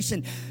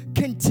tribulation,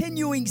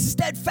 continuing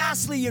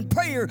steadfastly in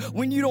prayer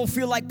when you don't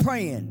feel like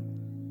praying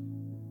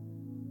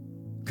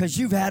because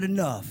you've had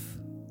enough.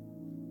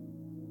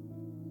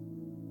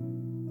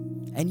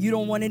 And you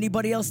don't want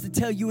anybody else to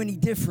tell you any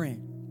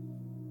different.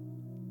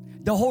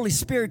 The Holy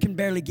Spirit can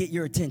barely get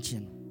your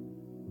attention.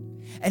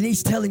 And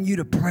He's telling you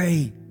to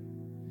pray.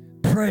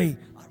 Pray.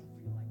 I don't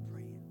feel like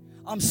praying.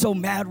 I'm so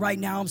mad right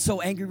now. I'm so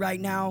angry right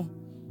now.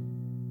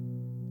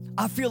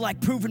 I feel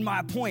like proving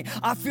my point.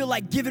 I feel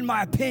like giving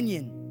my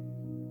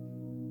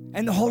opinion.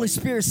 And the Holy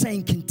Spirit is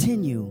saying,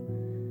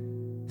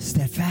 continue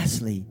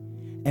steadfastly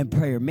in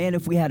prayer. Man,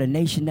 if we had a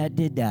nation that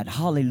did that,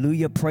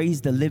 hallelujah,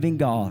 praise the living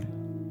God.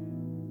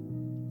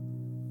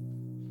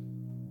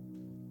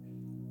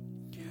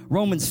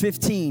 Romans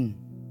 15,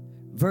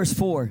 verse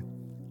 4.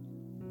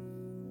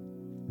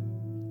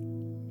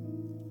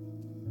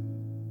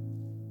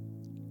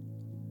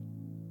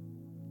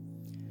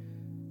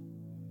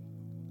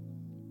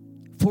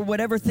 For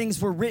whatever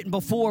things were written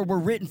before were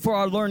written for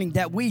our learning,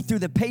 that we, through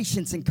the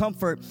patience and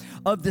comfort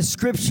of the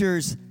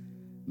Scriptures,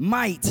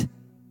 might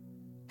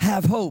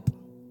have hope.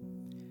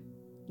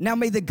 Now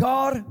may the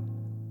God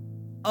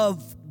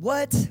of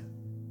what?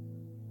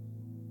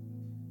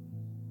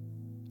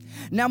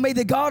 Now may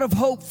the God of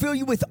hope fill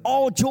you with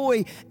all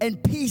joy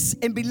and peace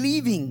in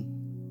believing,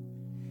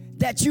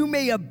 that you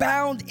may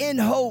abound in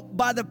hope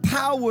by the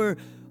power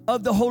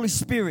of the Holy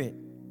Spirit.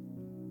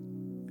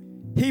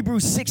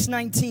 Hebrews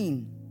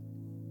 6:19.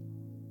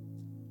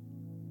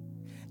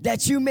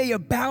 That you may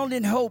abound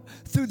in hope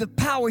through the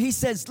power. He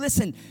says,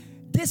 listen,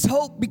 this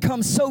hope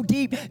becomes so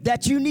deep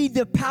that you need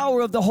the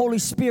power of the Holy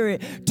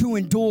Spirit to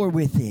endure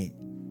with it.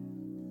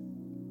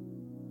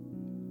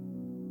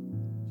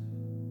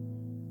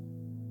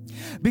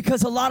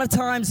 Because a lot of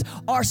times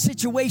our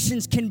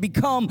situations can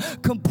become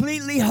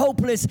completely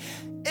hopeless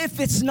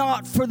if it's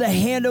not for the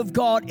hand of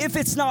God, if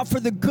it's not for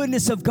the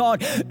goodness of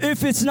God,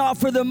 if it's not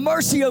for the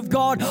mercy of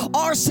God.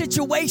 Our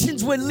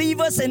situations would leave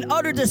us in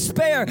utter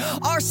despair.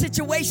 Our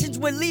situations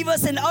would leave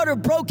us in utter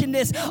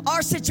brokenness.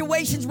 Our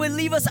situations would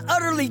leave us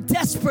utterly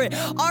desperate.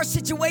 Our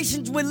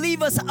situations would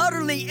leave us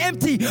utterly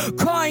empty,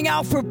 crying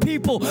out for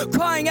people,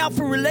 crying out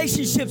for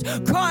relationships,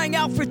 crying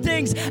out for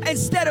things,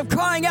 instead of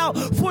crying out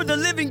for the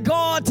living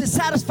God to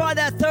satisfy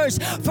that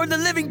thirst, for the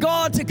living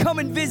God to come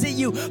and visit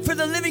you, for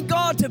the living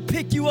God to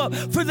pick you up,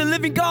 for the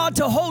living God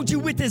to hold you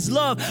with His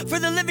love, for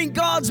the living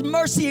God's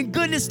mercy and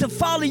goodness to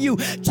follow you,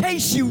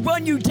 chase you,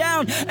 run you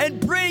down, and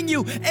bring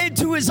you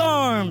into His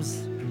arms.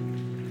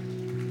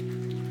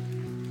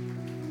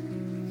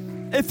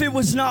 If it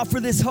was not for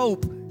this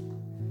hope,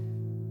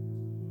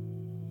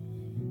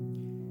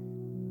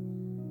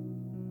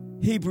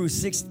 Hebrews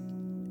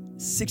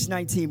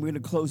 6:19, we're going to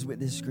close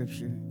with this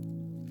scripture.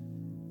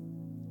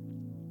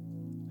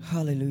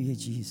 Hallelujah,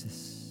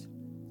 Jesus.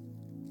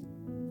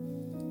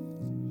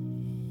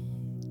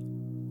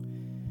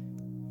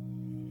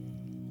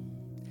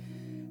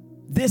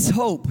 This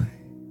hope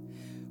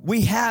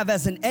we have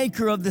as an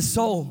anchor of the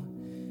soul.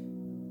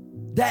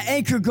 That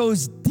anchor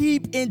goes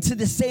deep into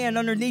the sand,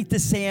 underneath the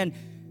sand,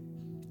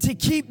 to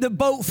keep the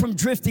boat from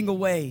drifting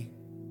away.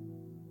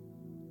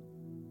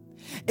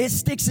 It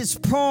sticks its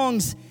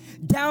prongs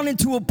down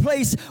into a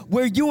place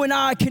where you and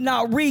I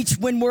cannot reach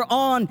when we're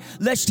on,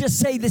 let's just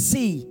say, the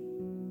sea.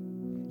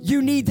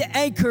 You need the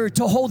anchor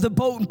to hold the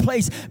boat in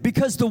place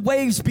because the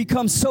waves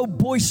become so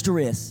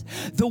boisterous.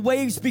 The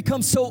waves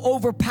become so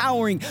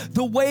overpowering.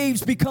 The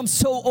waves become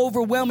so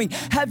overwhelming.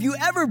 Have you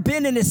ever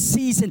been in a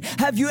season?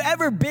 Have you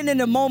ever been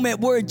in a moment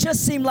where it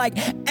just seemed like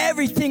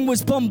everything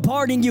was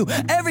bombarding you?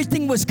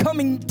 Everything was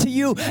coming to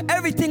you.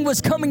 Everything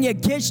was coming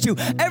against you.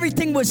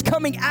 Everything was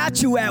coming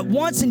at you at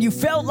once, and you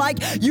felt like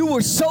you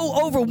were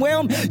so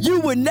overwhelmed.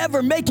 You would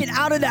never make it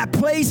out of that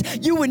place.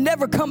 You would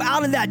never come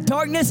out of that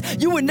darkness.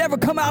 You would never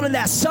come out of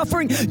that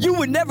suffering. You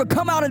would never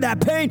come out of that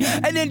pain.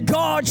 And then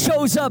God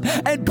shows up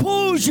and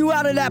pulls you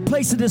out of that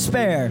place of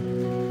despair.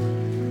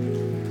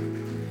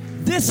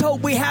 This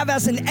hope we have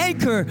as an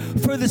anchor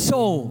for the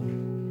soul.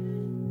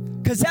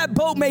 Because that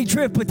boat may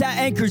drift, but that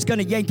anchor is going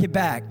to yank it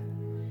back.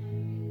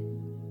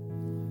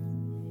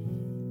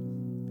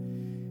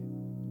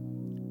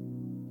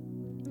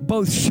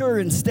 Both sure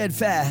and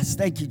steadfast,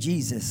 thank you,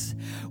 Jesus,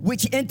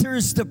 which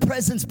enters the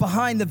presence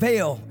behind the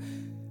veil.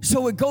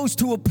 So it goes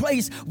to a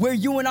place where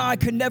you and I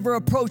could never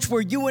approach,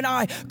 where you and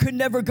I could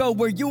never go,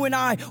 where you and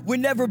I would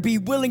never be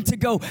willing to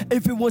go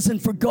if it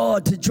wasn't for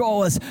God to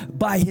draw us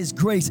by His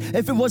grace,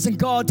 if it wasn't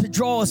God to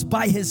draw us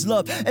by His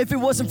love, if it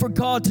wasn't for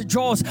God to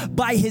draw us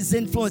by His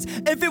influence,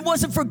 if it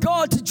wasn't for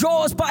God to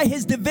draw us by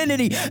His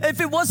divinity, if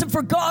it wasn't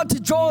for God to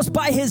draw us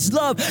by his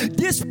love.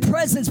 This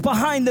presence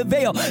behind the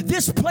veil,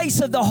 this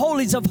place of the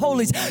holies of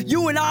holies,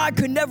 you and I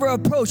could never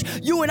approach,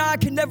 you and I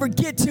could never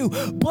get to,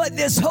 but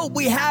this hope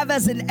we have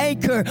as an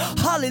anchor,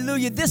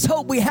 hallelujah, this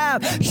hope we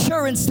have,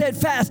 sure and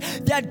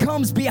steadfast, that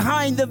comes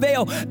behind the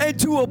veil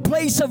into a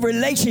place of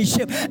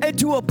relationship,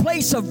 into a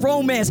place of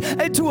romance,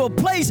 into a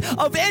place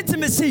of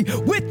intimacy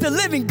with the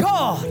living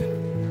God.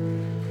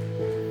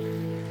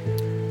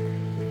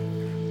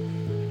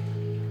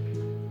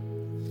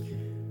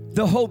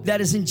 The hope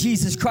that is in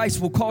Jesus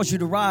Christ will cause you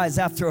to rise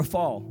after a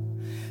fall.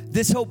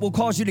 This hope will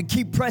cause you to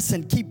keep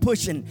pressing, keep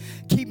pushing,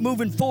 keep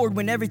moving forward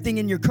when everything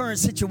in your current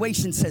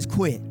situation says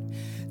quit.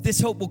 This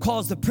hope will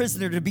cause the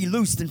prisoner to be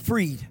loosed and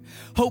freed.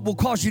 Hope will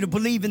cause you to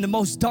believe in the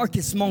most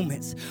darkest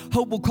moments.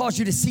 Hope will cause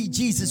you to see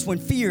Jesus when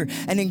fear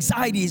and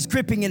anxiety is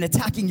gripping and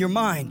attacking your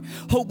mind.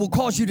 Hope will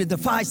cause you to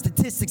defy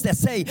statistics that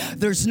say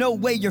there's no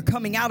way you're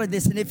coming out of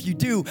this, and if you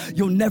do,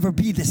 you'll never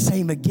be the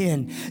same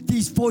again.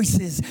 These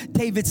voices,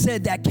 David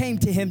said, that came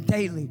to him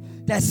daily,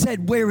 that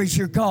said, where is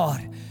your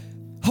God?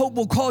 Hope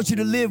will cause you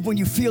to live when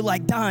you feel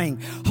like dying.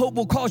 Hope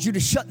will cause you to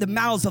shut the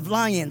mouths of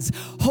lions.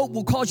 Hope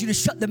will cause you to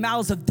shut the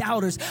mouths of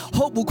doubters.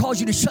 Hope will cause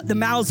you to shut the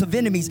mouths of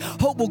enemies.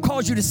 Hope will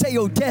cause you to say,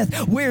 oh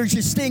death, where is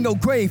your sting, oh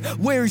grave,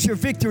 where is your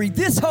victory?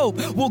 This hope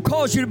will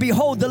cause you to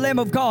behold the Lamb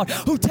of God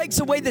who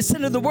takes away the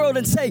sin of the world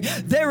and say,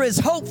 there is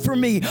hope for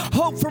me,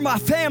 hope for my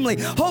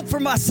family, hope for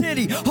my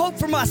city, hope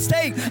for my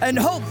state, and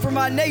hope for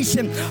my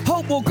nation.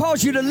 Hope will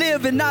cause you to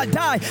live and not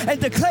die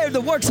and declare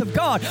the works of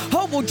God.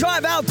 Hope will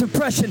drive out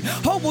depression.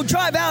 Hope will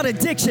drive out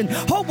addiction.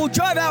 Hope will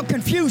drive out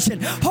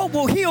confusion. Hope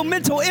will heal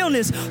mental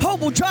illness. Hope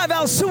will drive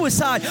out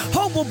suicide.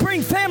 Hope will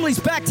bring families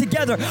back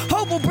together.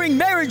 Hope will bring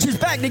marriages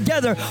back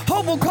together.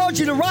 Hope will cause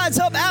you to rise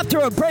up after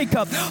a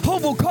breakup.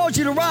 Hope will cause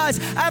you to rise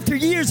after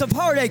years of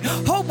heartache.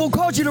 Hope will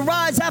cause you to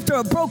rise after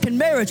a broken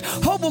marriage.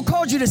 Hope will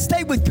cause you to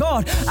stay with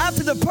God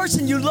after the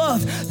person you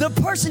loved, the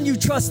person you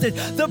trusted,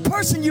 the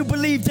person you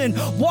believed in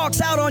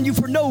walks out on you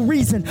for no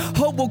reason.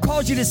 Hope will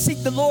cause you to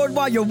seek the Lord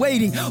while you're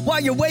waiting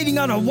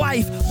on a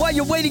wife, while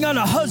you're waiting on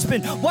a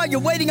husband, while you're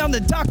waiting on the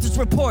doctor's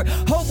report.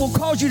 Hope will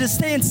cause you to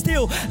stand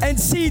still and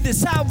see the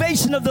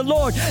salvation of the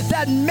Lord.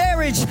 That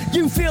marriage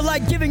you feel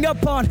like giving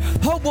up on,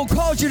 hope will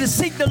cause you to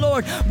seek the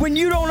Lord when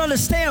you don't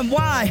understand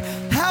why.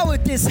 How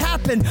would this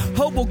happen?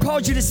 Hope will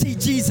cause you to see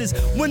Jesus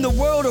when the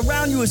world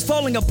around you is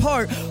falling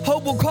apart.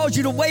 Hope will cause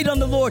you to wait on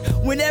the Lord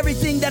when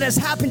everything that has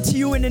happened to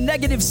you in a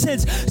negative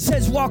sense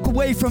says walk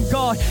away from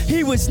God.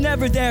 He was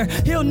never there.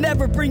 He'll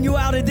never bring you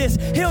out of this.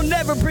 He'll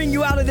never bring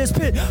you out of this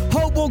pit.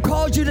 Hope will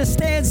cause you to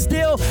stand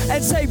still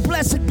and say,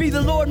 blessed be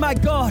the Lord my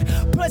God.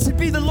 Blessed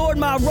be the Lord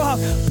my rock.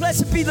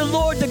 Blessed be the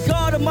Lord, the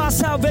God of my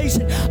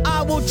salvation.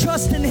 I will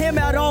trust in him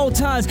at all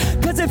times,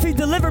 because if he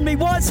delivered me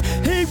once,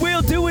 he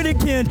will do it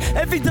again.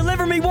 If he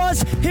delivered me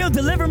once, he'll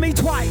deliver me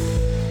twice.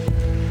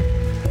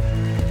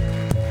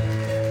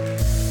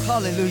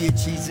 Hallelujah,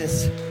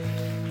 Jesus.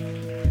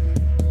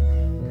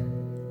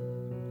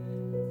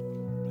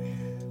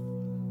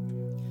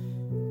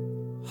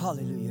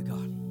 Hallelujah,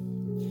 God.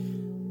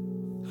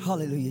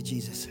 Hallelujah,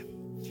 Jesus.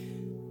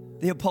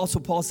 The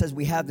Apostle Paul says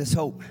we have this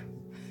hope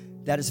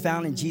that is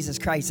found in Jesus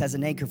Christ as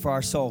an anchor for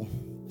our soul.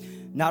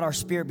 Not our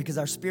spirit, because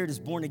our spirit is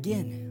born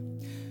again.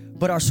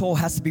 But our soul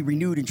has to be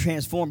renewed and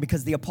transformed,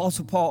 because the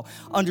Apostle Paul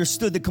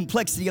understood the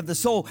complexity of the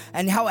soul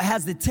and how it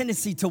has the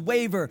tendency to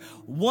waver,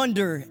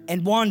 wonder,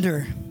 and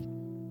wander,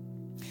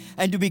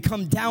 and to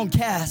become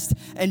downcast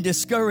and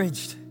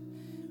discouraged.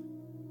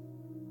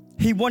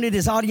 He wanted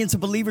his audience of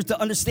believers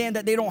to understand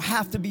that they don't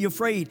have to be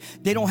afraid.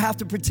 They don't have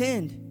to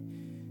pretend.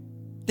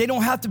 They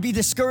don't have to be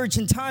discouraged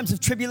in times of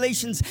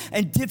tribulations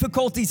and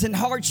difficulties and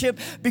hardship,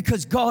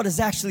 because God is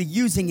actually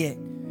using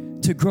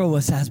it to grow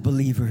us as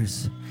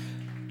believers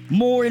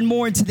more and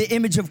more into the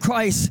image of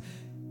Christ.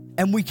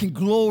 And we can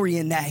glory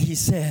in that, he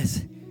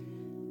says,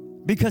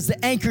 because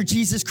the anchor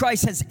Jesus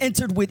Christ has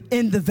entered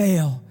within the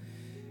veil.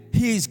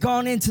 He has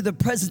gone into the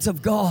presence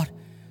of God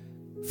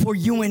for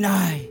you and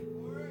I.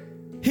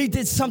 He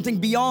did something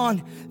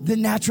beyond the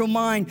natural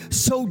mind,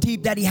 so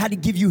deep that he had to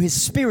give you his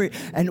spirit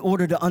in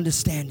order to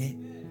understand it.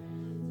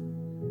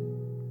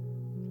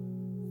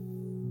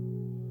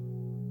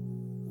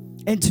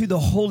 Into the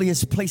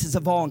holiest places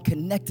of all, and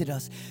connected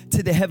us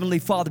to the Heavenly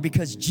Father,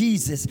 because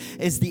Jesus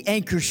is the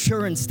anchor,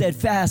 sure and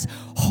steadfast,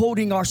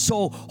 holding our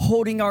soul,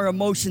 holding our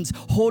emotions,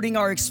 holding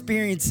our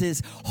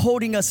experiences,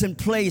 holding us in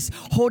place,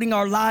 holding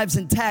our lives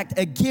intact.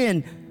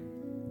 Again,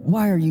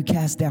 why are you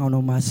cast down,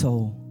 O my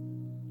soul?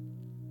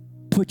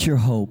 Put your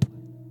hope,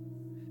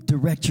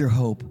 direct your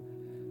hope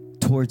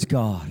towards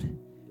God.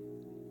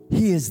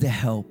 He is the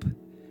help.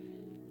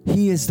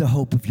 He is the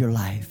hope of your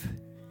life,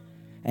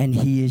 and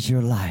he is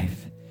your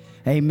life.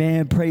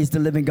 Amen. Praise the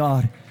living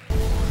God.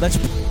 Let's